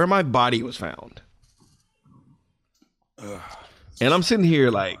where my body was found. And I'm sitting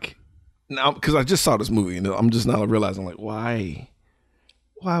here like, now because I just saw this movie, and I'm just now realizing like, why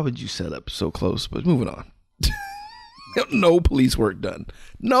would you set up so close? But moving on. No police work done.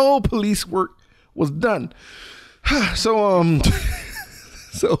 No police work was done.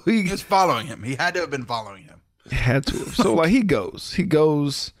 So he was following him. He had to have been following him. Had to have. So like he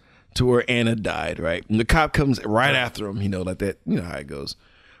goes to where Anna died, right? And the cop comes right after him, like that, how it goes.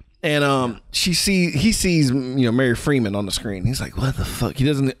 And he sees Mary Freeman on the screen. He's like, what the fuck? He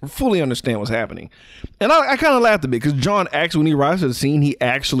doesn't fully understand what's happening. And I kind of laughed a bit because John actually, when he arrives at the scene, he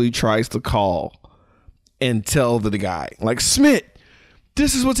actually tries to call and tell the guy, like, Smith,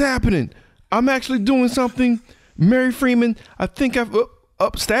 this is what's happening. I'm actually doing something. Mary Freeman, I think I've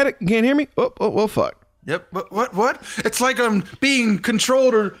up static. You can't hear me? Oh, well, fuck. Yep. What? It's like I'm being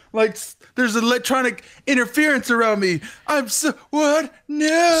controlled, or like there's electronic interference around me. What?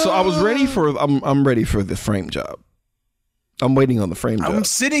 No. So I was ready for. I'm ready for the frame job. I'm waiting on the frame job. I'm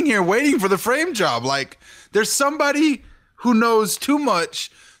sitting here waiting for the frame job. Like there's somebody who knows too much.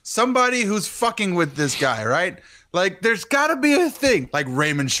 Somebody who's fucking with this guy, right? Like there's got to be a thing. Like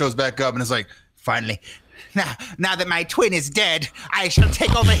Raymond shows back up and is like, finally. Now that my twin is dead, I shall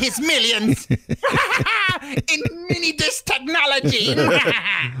take over his millions in mini disc technology.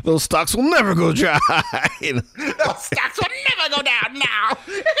 Those stocks will never go dry. Those stocks will never go down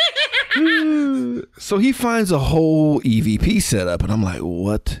now. So he finds a whole EVP setup, and I'm like,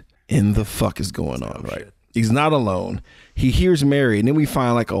 what in the fuck is going on, right? Shit. He's not alone. He hears Mary, and then we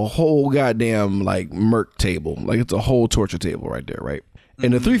find like a whole goddamn like Merc table. Like it's a whole torture table right there, right?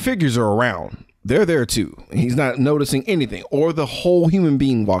 And the three figures are around. They're there too. He's not noticing anything or the whole human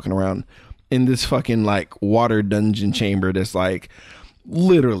being walking around in this fucking like water dungeon chamber that's like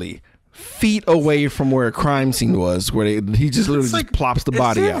literally feet away from where a crime scene was, where he just literally just plops the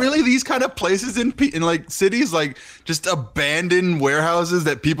body out. Really these kind of places in like cities, like just abandoned warehouses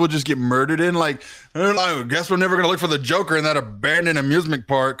that people just get murdered in? Like, I guess we're never going to look for the Joker in that abandoned amusement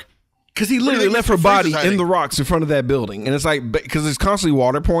park. Because he literally left her body in the rocks in front of that building. And it's like, because there's constantly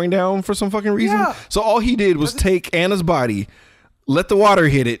water pouring down for some fucking reason. Yeah. So all he did was take Anna's body, let the water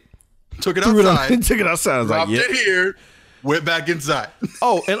hit it. Took it outside. Took it outside. I was dropped it here, went back inside.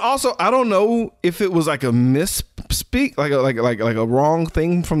 Oh, and also, I don't know if it was like a misspeak, like a wrong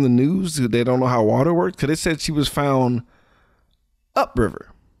thing from the news. They don't know how water works. Because they said she was found upriver.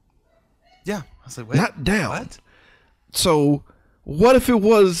 Yeah. I was like, wait. Not down. What? So What if it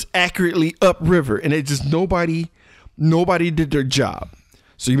was accurately upriver and it just nobody did their job?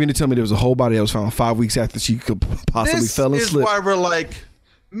 So you mean to tell me there was a whole body that was found 5 weeks after she could possibly fell and This is slip? why we're like,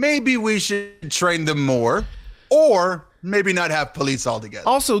 maybe we should train them more, or maybe not have police altogether.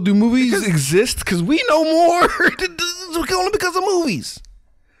 Also, do movies exist? Because we know more only because of movies.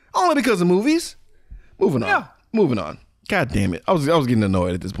 Only because of movies. Moving on. Yeah. Moving on. God damn it. I was getting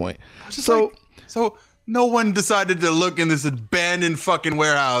annoyed at this point. So no one decided to look in this abandoned fucking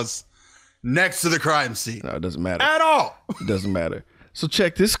warehouse next to the crime scene. No, it doesn't matter. At all. It doesn't matter. So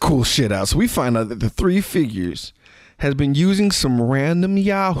check this cool shit out. So we find out that the three figures has been using some random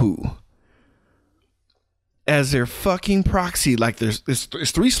Yahoo as their fucking proxy. Like there's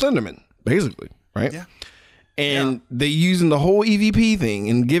three Slendermen, basically, right? Yeah. And they using the whole EVP thing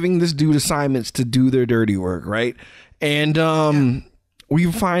and giving this dude assignments to do their dirty work, right? And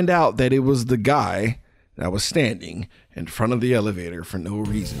we find out that it was the guy that was standing in front of the elevator for no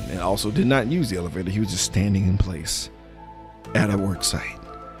reason and also did not use the elevator. He was just standing in place at a work site.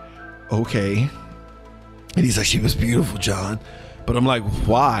 Okay. And he's like, she was beautiful, John. But I'm like,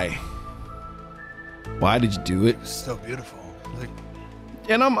 why? Why did you do it? It's so beautiful. Like,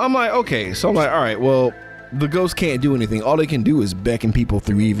 and I'm like, okay. So I'm like, all right, well, the ghost can't do anything. All they can do is beckon people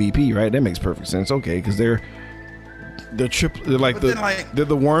through EVP, right? That makes perfect sense. Okay, because they're like they're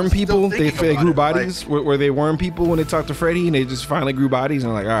the worm people. They grew bodies where they worm people when they talk to Freddy, and they just finally grew bodies.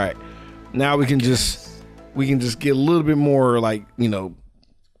 And I'm like, all right, now we can just get a little bit more like, you know,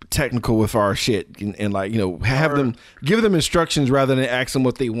 technical with our shit and like, you know, give them instructions rather than ask them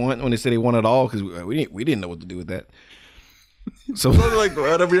what they want when they say they want it all, because we didn't know what to do with that. So like,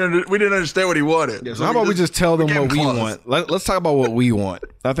 we didn't understand what he wanted. Yeah, so how about we just tell them what we want? Let's talk about what we want.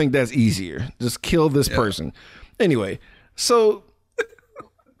 I think that's easier. Just kill this person. Anyway, so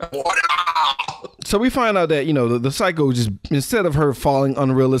we find out that, you know, the psycho just, instead of her falling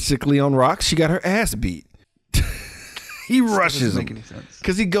unrealistically on rocks, she got her ass beat. He rushes him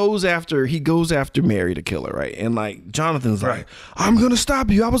because he goes after Mary to kill her, right? And like Jonathan's like, I'm gonna stop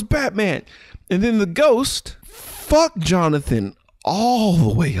you. I was Batman. And then the ghost fuck Jonathan all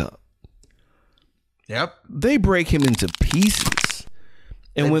the way up. Yep. They break him into pieces.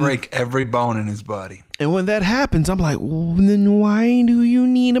 And they break every bone in his body. And when that happens, I'm like, well, then why do you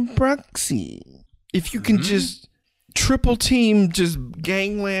need a proxy? If you can just triple team, just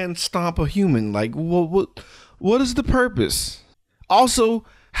gangland stomp a human, like what is the purpose? Also,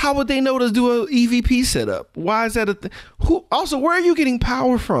 how would they know to do a EVP setup? Why is that a thing? Also, where are you getting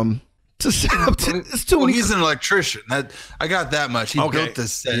power from to set up? He's an electrician. I got that much. He built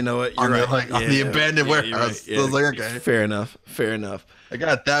this set. You know what? You're right. On the abandoned warehouse. Right. I was like, okay, fair enough. I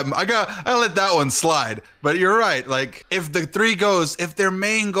got that. I let that one slide. But you're right. Like, if the three ghosts, if their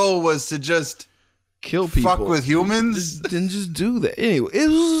main goal was to just kill people, fuck with humans, then just do that. Anyway, it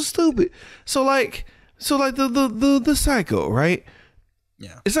was stupid. So like the psycho, right?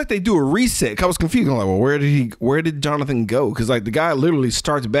 Yeah. It's like they do a reset. I was confused. I'm like, well, where did Jonathan go? Because like the guy literally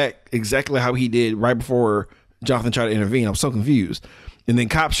starts back exactly how he did right before Jonathan tried to intervene. I'm so confused. And then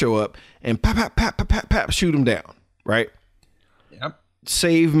cops show up and pap, shoot him down, right? Yep.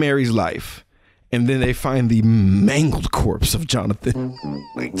 Save Mary's life. And then they find the mangled corpse of Jonathan.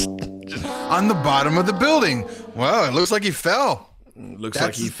 On the bottom of the building. Well, it looks like he fell. Looks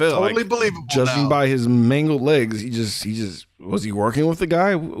like he fell. Totally believable. Judging by his mangled legs, he just was he working with the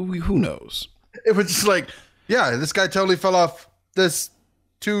guy? Who knows? It was just like, yeah, this guy totally fell off this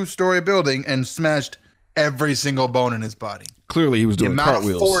 2-story building and smashed every single bone in his body. Clearly, he was doing cartwheels. The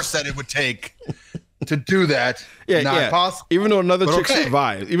amount of force that it would take to do that, not possible. Even though another chick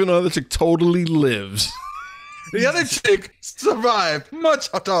survived, even though another chick totally lives. The other chick survived,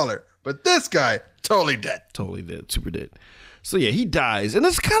 much taller, but this guy totally dead. Totally dead, super dead. So yeah, he dies, and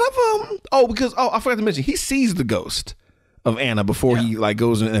it's kind of because I forgot to mention, he sees the ghost of Anna before he like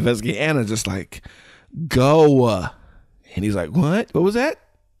goes and investigates. Anna just like, go, and he's like, what was that?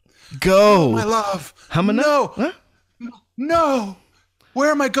 Go, my love. No, huh? No, where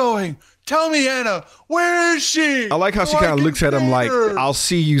am I going? Tell me, Anna, where is she? I like how she kind of looks at him like, I'll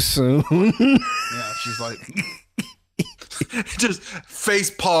see you soon. Yeah, she's like, just face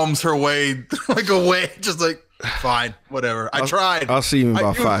palms her way like away, just like, fine, whatever. I tried. I'll see you in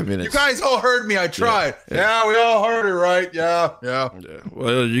about 5 minutes. You guys all heard me. I tried. Yeah, we all heard it, right? Yeah.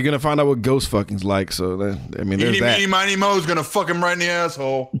 Well, you're gonna find out what ghost fucking's like. So there's that. Eeny, miny, mo's gonna fuck him right in the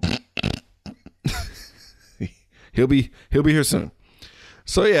asshole. He'll be here soon.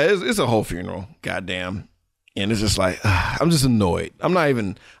 So yeah, it's a whole funeral. Goddamn. And it's just like, I'm just annoyed. I'm not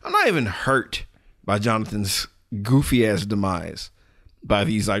even hurt by Jonathan's goofy ass demise by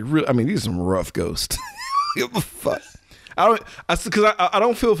these like real. I mean, these are some rough ghosts. Fuck. Because I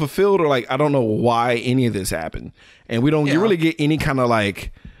don't feel fulfilled, or like I don't know why any of this happened, and we don't really get any kind of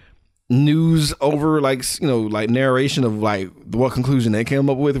like news over like like narration of like what conclusion they came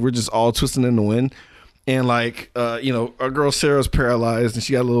up with. We're just all twisting in the wind. And like our girl Sarah's paralyzed and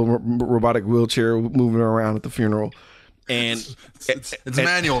she got a little robotic wheelchair moving her around at the funeral. And it's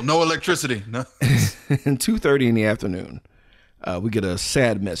manual, no electricity. No. And 2:30 in the afternoon, we get a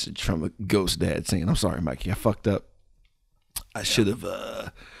sad message from a ghost dad saying, "I'm sorry, Mikey, I fucked up. I should have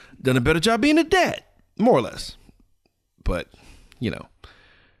done a better job being a dad, more or less." But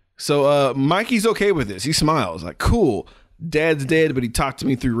so Mikey's okay with this. He smiles like, "Cool, Dad's dead, but he talked to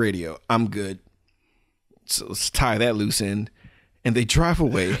me through radio. I'm good. So let's tie that loose end." And they drive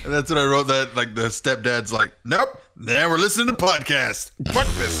away. And that's what I wrote, that like the stepdad's like, "Nope, now we're listening to podcast. Fuck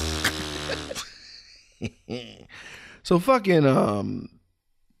this." So fucking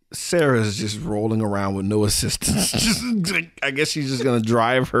Sarah's just rolling around with no assistance. I guess she's just gonna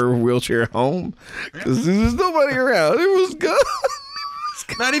drive her wheelchair home because there's nobody around. It was good.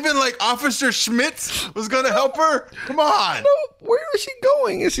 Not even like Officer Schmitz was gonna help her. Come on. No, where is she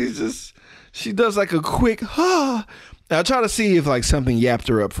going? And she does like a quick I try to see if like something yapped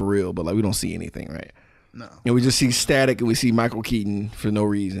her up for real, but like we don't see anything, right? No. And we just see static, and we see Michael Keaton for no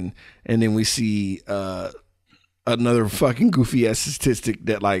reason, and then we see another fucking goofy ass statistic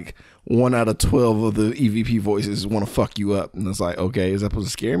that like 1 out of 12 of the EVP voices want to fuck you up, and it's like, okay, is that supposed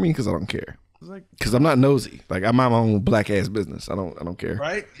to scare me? Because I don't care. Because I'm not nosy. Like I mind my own black ass business. I don't care.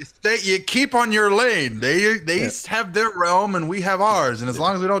 Right? You keep on your lane. They have their realm and we have ours. And as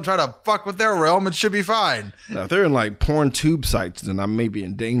long as we don't try to fuck with their realm, it should be fine. Now, if they're in like porn tube sites, then I may be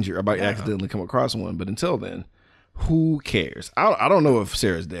in danger. I might accidentally come across one. But until then, who cares? I don't know if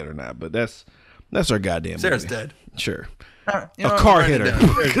Sarah's dead or not. But that's our goddamn. Sarah's movie. dead. Sure. A car hit her.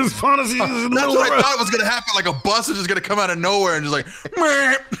 Because honestly, that's what I thought was gonna happen. Like a bus is just gonna come out of nowhere and just like.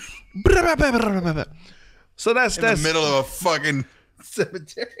 So that's in the middle of a fucking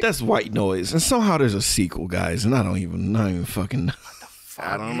cemetery. That's white noise, and somehow there's a sequel, guys, and I don't even fucking know. What the fuck?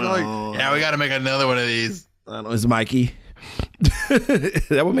 I don't know. Like, yeah, we got to make another one of these. I don't know. It's Mikey.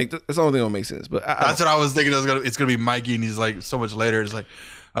 That would make that's the only thing that would make sense. But that's what I was thinking. It's gonna be Mikey, and he's like so much later. It's like,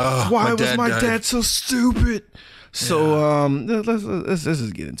 oh, why was my dad so stupid? So let's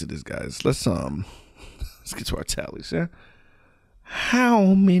just get into this, guys. Let's get to our tallies. Yeah.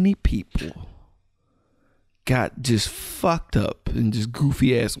 How many people got just fucked up in just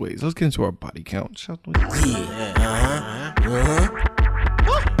goofy ass ways? Let's get into our body count, shall we?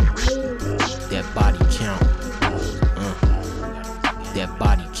 That body count. That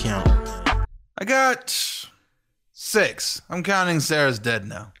body count. I got 6. I'm counting Sarah's dead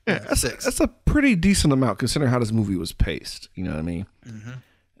now. Yeah, that's 6. That's a pretty decent amount considering how this movie was paced. You know what I mean?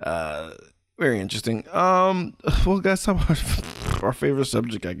 Mm-hmm. Very interesting. Well, guys, talk about our favorite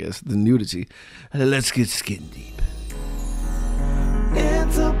subject, I guess, the nudity. Let's get skin deep.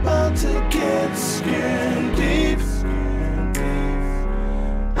 It's about to get skin deep.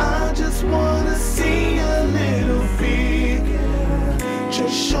 I just wanna see a little peek.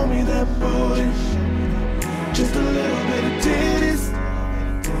 Just show me that booty. Just a little bit of titties.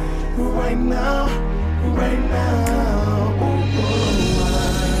 Right now, right now. Ooh.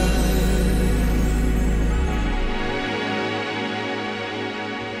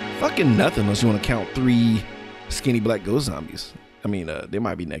 Fucking nothing unless you want to count 3 skinny black ghost zombies. I mean, they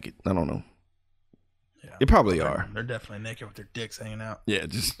might be naked. I don't know. Yeah, they probably are. They're definitely naked with their dicks hanging out. Yeah,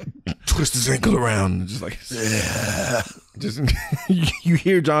 just twist his ankle around, just like yeah. Just you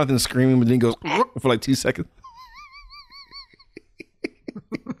hear Jonathan screaming, but then he goes for like 2 seconds.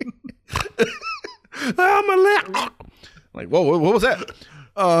 Like, whoa, what was that? What's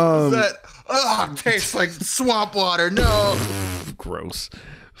that? Oh, it tastes like swamp water. No, gross.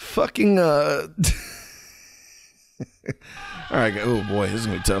 Fucking all right, oh boy, this is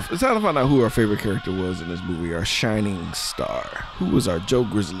gonna be tough. It's time to find out who our favorite character was in this movie, our shining star. Who was our Joe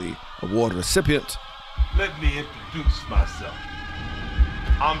Grizzly Award recipient? Let me introduce myself.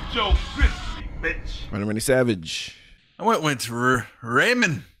 I'm Joe Grizzly, bitch. Randy Savage. I went to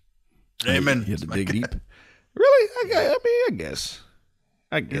Raymond. Raymond. You had to dig deep. Really? I guess.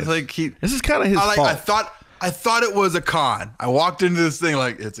 It's like this is kind of his fault. I thought it was a con. I walked into this thing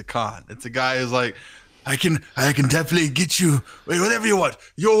like it's a con. It's a guy who's like, I can definitely get you whatever you want.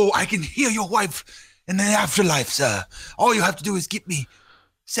 I can heal your wife in the afterlife, sir. All you have to do is give me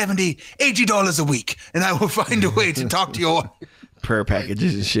 $70, $80 a week, and I will find a way to talk to your wife. Prayer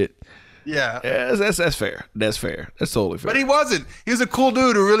packages and shit. Yeah, that's fair. That's fair. That's totally fair. But he wasn't. He was a cool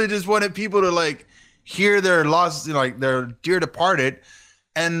dude who really just wanted people to like hear their lost, like their dear departed,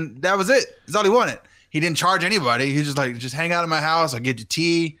 and that was it. That's all he wanted. he didn't charge anybody. He just like, just hang out at my house. I'll get you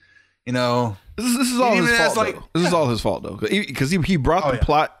tea. You know, This is all his fault. like- Though. This is all his fault though, because he brought the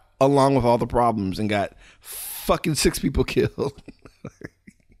plot along with all the problems and got fucking 6 people killed.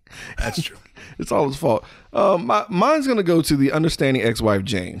 That's true. It's all his fault. Mine's gonna go to the understanding ex-wife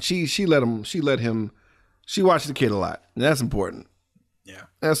Jane. She watched the kid a lot, and that's important. Yeah,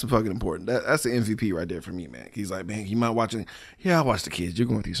 that's fucking important. That's the MVP right there for me, man. He's like, man, you mind watching? Yeah, I watch the kids. You're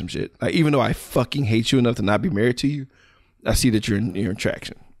going through some shit. Like, even though I fucking hate you enough to not be married to you, I see that you're in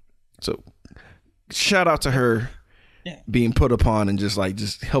traction. So, shout out to her being put upon and just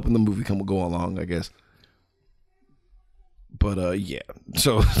helping the movie go along, I guess. But yeah,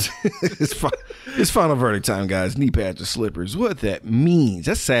 so it's final verdict time, guys. Knee pads or slippers. What that means?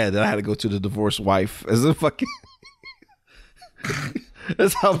 That's sad that I had to go to the divorced wife as a fucking.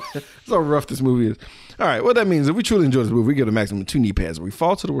 That's how rough this movie is. All right, what that means, if we truly enjoy this movie, we get a maximum of 2 knee pads. We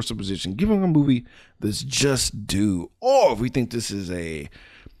fall to the worst position, giving a movie that's just due. Or if we think this is a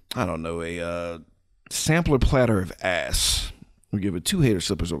sampler platter of ass, we give it 2 hater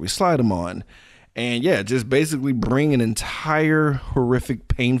slippers, or we slide them on. And yeah, just basically bring an entire horrific,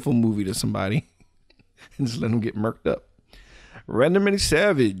 painful movie to somebody and just let them get murked up. Random Any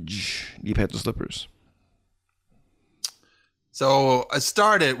Savage, knee pads or slippers. So I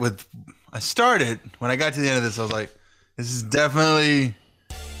started when I got to the end of this, I was like, this is definitely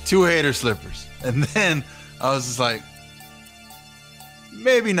 2 hater slippers. And then I was just like,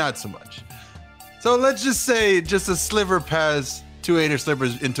 maybe not so much. So let's just say just a sliver pass 2 hater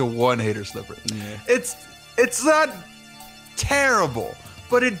slippers into 1 hater slipper. Yeah. It's not terrible,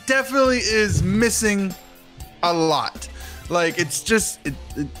 but it definitely is missing a lot. Like, it's just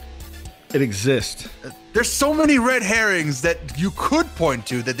it exists. There's so many red herrings that you could point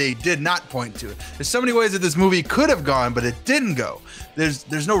to that they did not point to. There's so many ways that this movie could have gone, but it didn't go.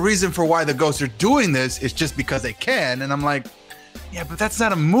 There's no reason for why the ghosts are doing this. It's just because they can. And I'm like, yeah, but that's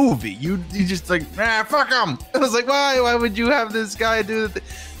not a movie. You just like, fuck them. I was like, why would you have this guy do it?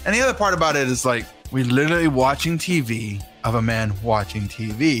 And the other part about it is like, we're literally watching TV of a man watching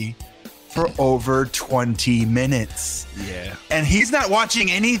TV for over 20 minutes. Yeah. And he's not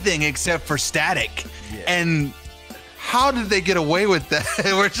watching anything except for static. Yeah. And how did they get away with that?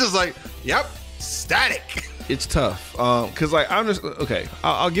 We're just like, yep, static. It's tough. Cause like, I'm just, okay,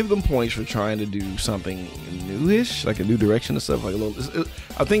 I'll give them points for trying to do something newish, like a new direction and stuff, like a little,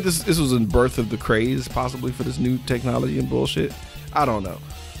 I think this was a birth of the craze possibly for this new technology and bullshit. I don't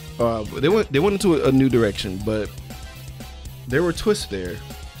know. They went into a new direction, but there were twists there,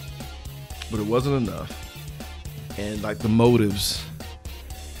 but it wasn't enough. And like the motives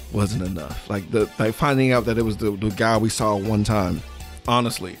wasn't enough. Like finding out that it was the guy we saw one time.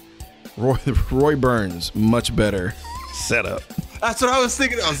 Honestly, Roy Burns, much better setup. That's what I was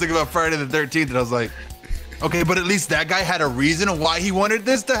thinking. I was thinking about Friday the 13th, and I was like, okay, but at least that guy had a reason why he wanted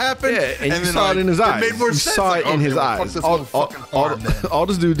this to happen. Yeah, and you saw it in his eyes. It made more you sense. saw it in his eyes. All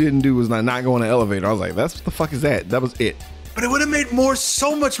this dude didn't do was not go in the elevator. I was like, that's what the fuck is that? That was it. But it would have made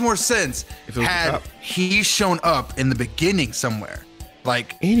so much more sense had he shown up in the beginning somewhere,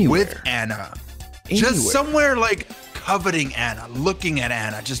 like anywhere with Anna, just somewhere like coveting Anna, looking at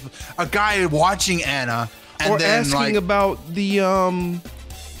Anna, just a guy watching Anna, and or then asking like, about the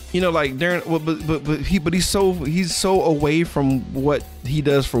like Darren. Well, but he's so away from what he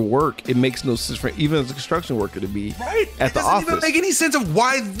does for work. It makes no sense for even as a construction worker to be right at the office. It doesn't even make any sense of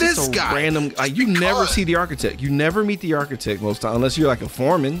why this guy. Random. Like, you never see the architect. You never meet the architect most time unless you're like a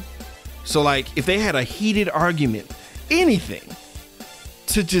foreman. So like if they had a heated argument, anything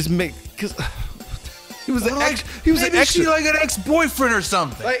to just make because. He was an extra, like an ex-boyfriend or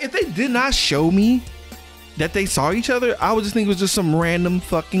something. Like if they did not show me that they saw each other, I would just think it was just some random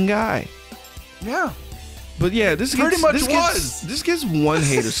fucking guy. Yeah. But yeah, this gets 1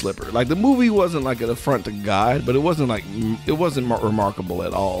 hater slipper. Like the movie wasn't like an affront to God, but it wasn't remarkable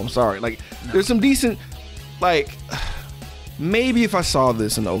at all. I'm sorry. Like there's some decent, like maybe if I saw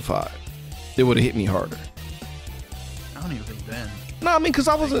this in 2005, it would have hit me harder. I don't even think then. No, I mean, because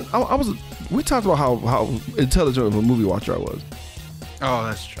I wasn't. We talked about how intelligent of a movie watcher I was. Oh,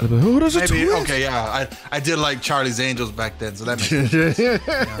 that's true. Oh, there's a twist. Okay, yeah. I did like Charlie's Angels back then, so that makes sense. Yeah.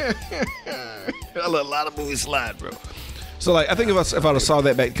 I let a lot of movies slide, bro. So like, I think if I'd have saw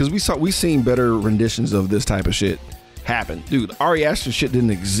that back, because we seen better renditions of this type of shit happen, dude. Ari Aster shit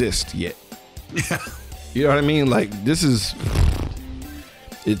didn't exist yet. Yeah. You know what I mean? Like this is.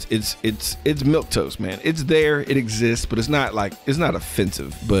 It's milquetoast, man. It's there, it exists, but it's not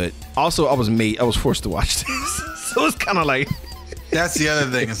offensive. But also, I was forced to watch this, so it's kind of like That's the other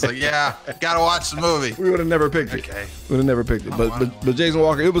thing. It's like, yeah, gotta watch the movie. We would have never picked it. Okay. We would have never picked it. But Jason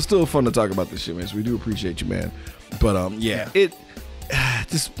Walker, it was still fun to talk about this shit, man. So we do appreciate you, man. But it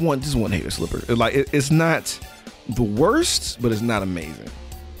just one hater slipper. It's not the worst, but it's not amazing.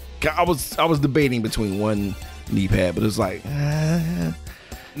 I was debating between one knee pad, but it's like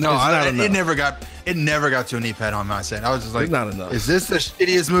no, it never got to a knee pad on my side. I was just like, it's not enough. Is this the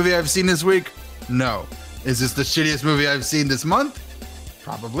shittiest movie I've seen this week? No. Is this the shittiest movie I've seen this month?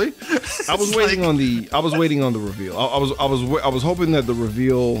 Probably. I was waiting on the reveal. I was hoping that the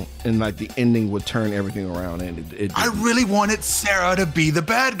reveal and like the ending would turn everything around, and it I really wanted Sarah to be the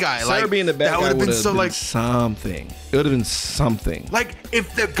bad guy. Sarah being the bad guy would have been so like something. It would have been something. Like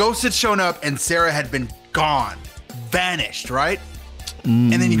if the ghost had shown up and Sarah had been gone, vanished, right?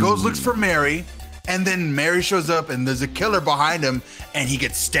 And then he goes looks for Mary, and then Mary shows up and there's a killer behind him, and he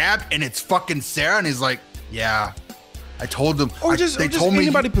gets stabbed, and it's fucking Sarah, and he's like, yeah. I told them. Or just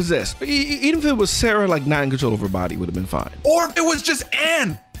anybody possessed. Even if it was Sarah, like not in control of her body, would have been fine. Or if it was just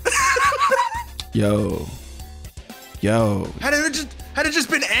Anne. Yo. Had it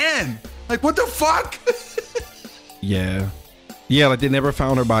just been Anne? Like what the fuck? Yeah, like they never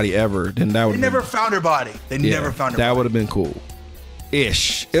found her body ever. Then that would. They never found her body. Never found her. That would have been cool.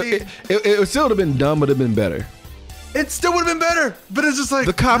 Ish. It still would have been dumb, but it'd been better. It still would have been better, but it's just like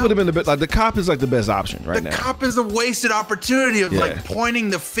the cop would have been the best. Like the cop is like the best option right now. The cop is a wasted opportunity of like pointing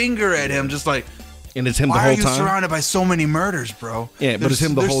the finger at him, just like. And it's him the why whole are you time. Surrounded by so many murders, bro? Yeah, but it's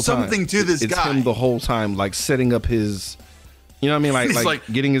him the whole time. There's something to this guy. It's him the whole time, like setting up his. You know what I mean? Like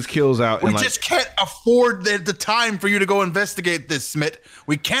getting his kills out. We just can't afford the time for you to go investigate this, Smith.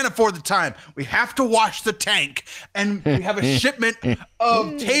 We can't afford the time. We have to wash the tank, and we have a shipment of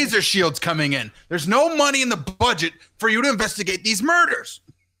taser shields coming in. There's no money in the budget for you to investigate these murders.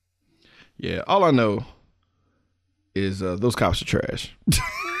 Yeah, all I know is those cops are trash.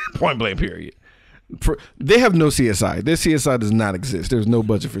 Point blank, period. They have no CSI. Their CSI does not exist. There's no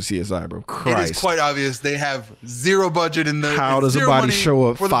budget for CSI, bro. Christ. It is quite obvious they have zero budget in the. How does a body show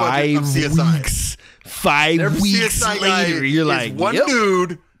up 5 weeks? 5 weeks later, you're like, one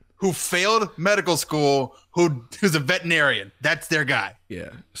dude who failed medical school, who's a veterinarian. That's their guy.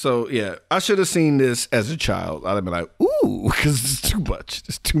 Yeah. So yeah, I should have seen this as a child. I'd have been like, ooh, because it's too much.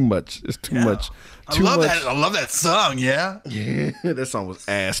 It's too much. It's too much. I love that song. Yeah. Yeah. That song was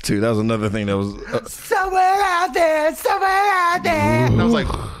ass too. That was another thing that was somewhere out there. And I was like,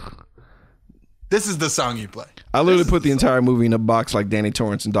 this is the song you play. I literally put the entire movie in a box like Danny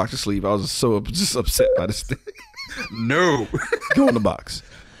Torrance and Dr. Sleep. I was so just upset by this thing. No. Go in the box.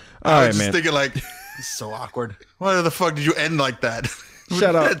 All right, man. I was just thinking like, this is so awkward. Why the fuck did you end like that?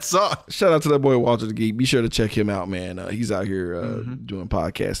 Shout out to that boy Walter the Geek. Be sure to check him out, man. He's out here doing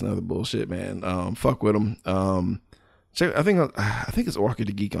podcasts and other bullshit, man. Fuck with him. I think it's Orchid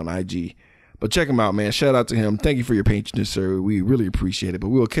the Geek on IG. But check him out, man. Shout out to him. Thank you for your patronage, sir. We really appreciate it. But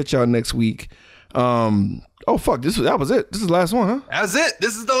we'll catch y'all next week. Oh fuck! That was it. This is the last one, huh? That's it.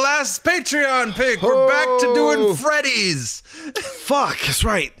 This is the last Patreon pick. We're back to doing Freddy's. Fuck, that's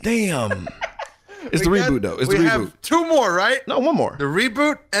right. Damn. It's the reboot though. It's the reboot. We have 2 more, right? No, 1 more. The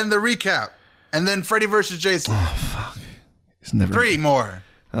reboot and the recap, and then Freddy versus Jason. Oh fuck! It's never 3 more.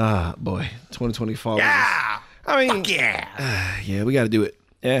 Ah, boy, 2024. Yeah. I mean, fuck yeah. Yeah, we got to do it.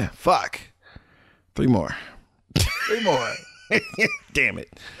 Yeah, fuck. 3 more. 3 more. Damn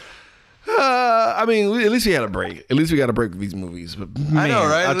it. I mean, at least we had a break. At least we got a break with these movies. But man, I know,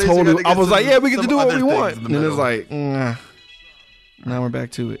 right? I told you, I was like, yeah, we get to do what we want. And it's like, now we're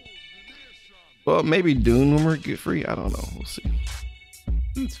back to it. Well, maybe Dune when we get free. I don't know. We'll see.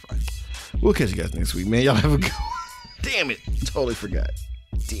 It's fine. We'll catch you guys next week, man. Y'all have a good one. Damn it. Totally forgot.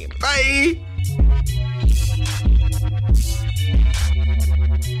 Damn it. Bye.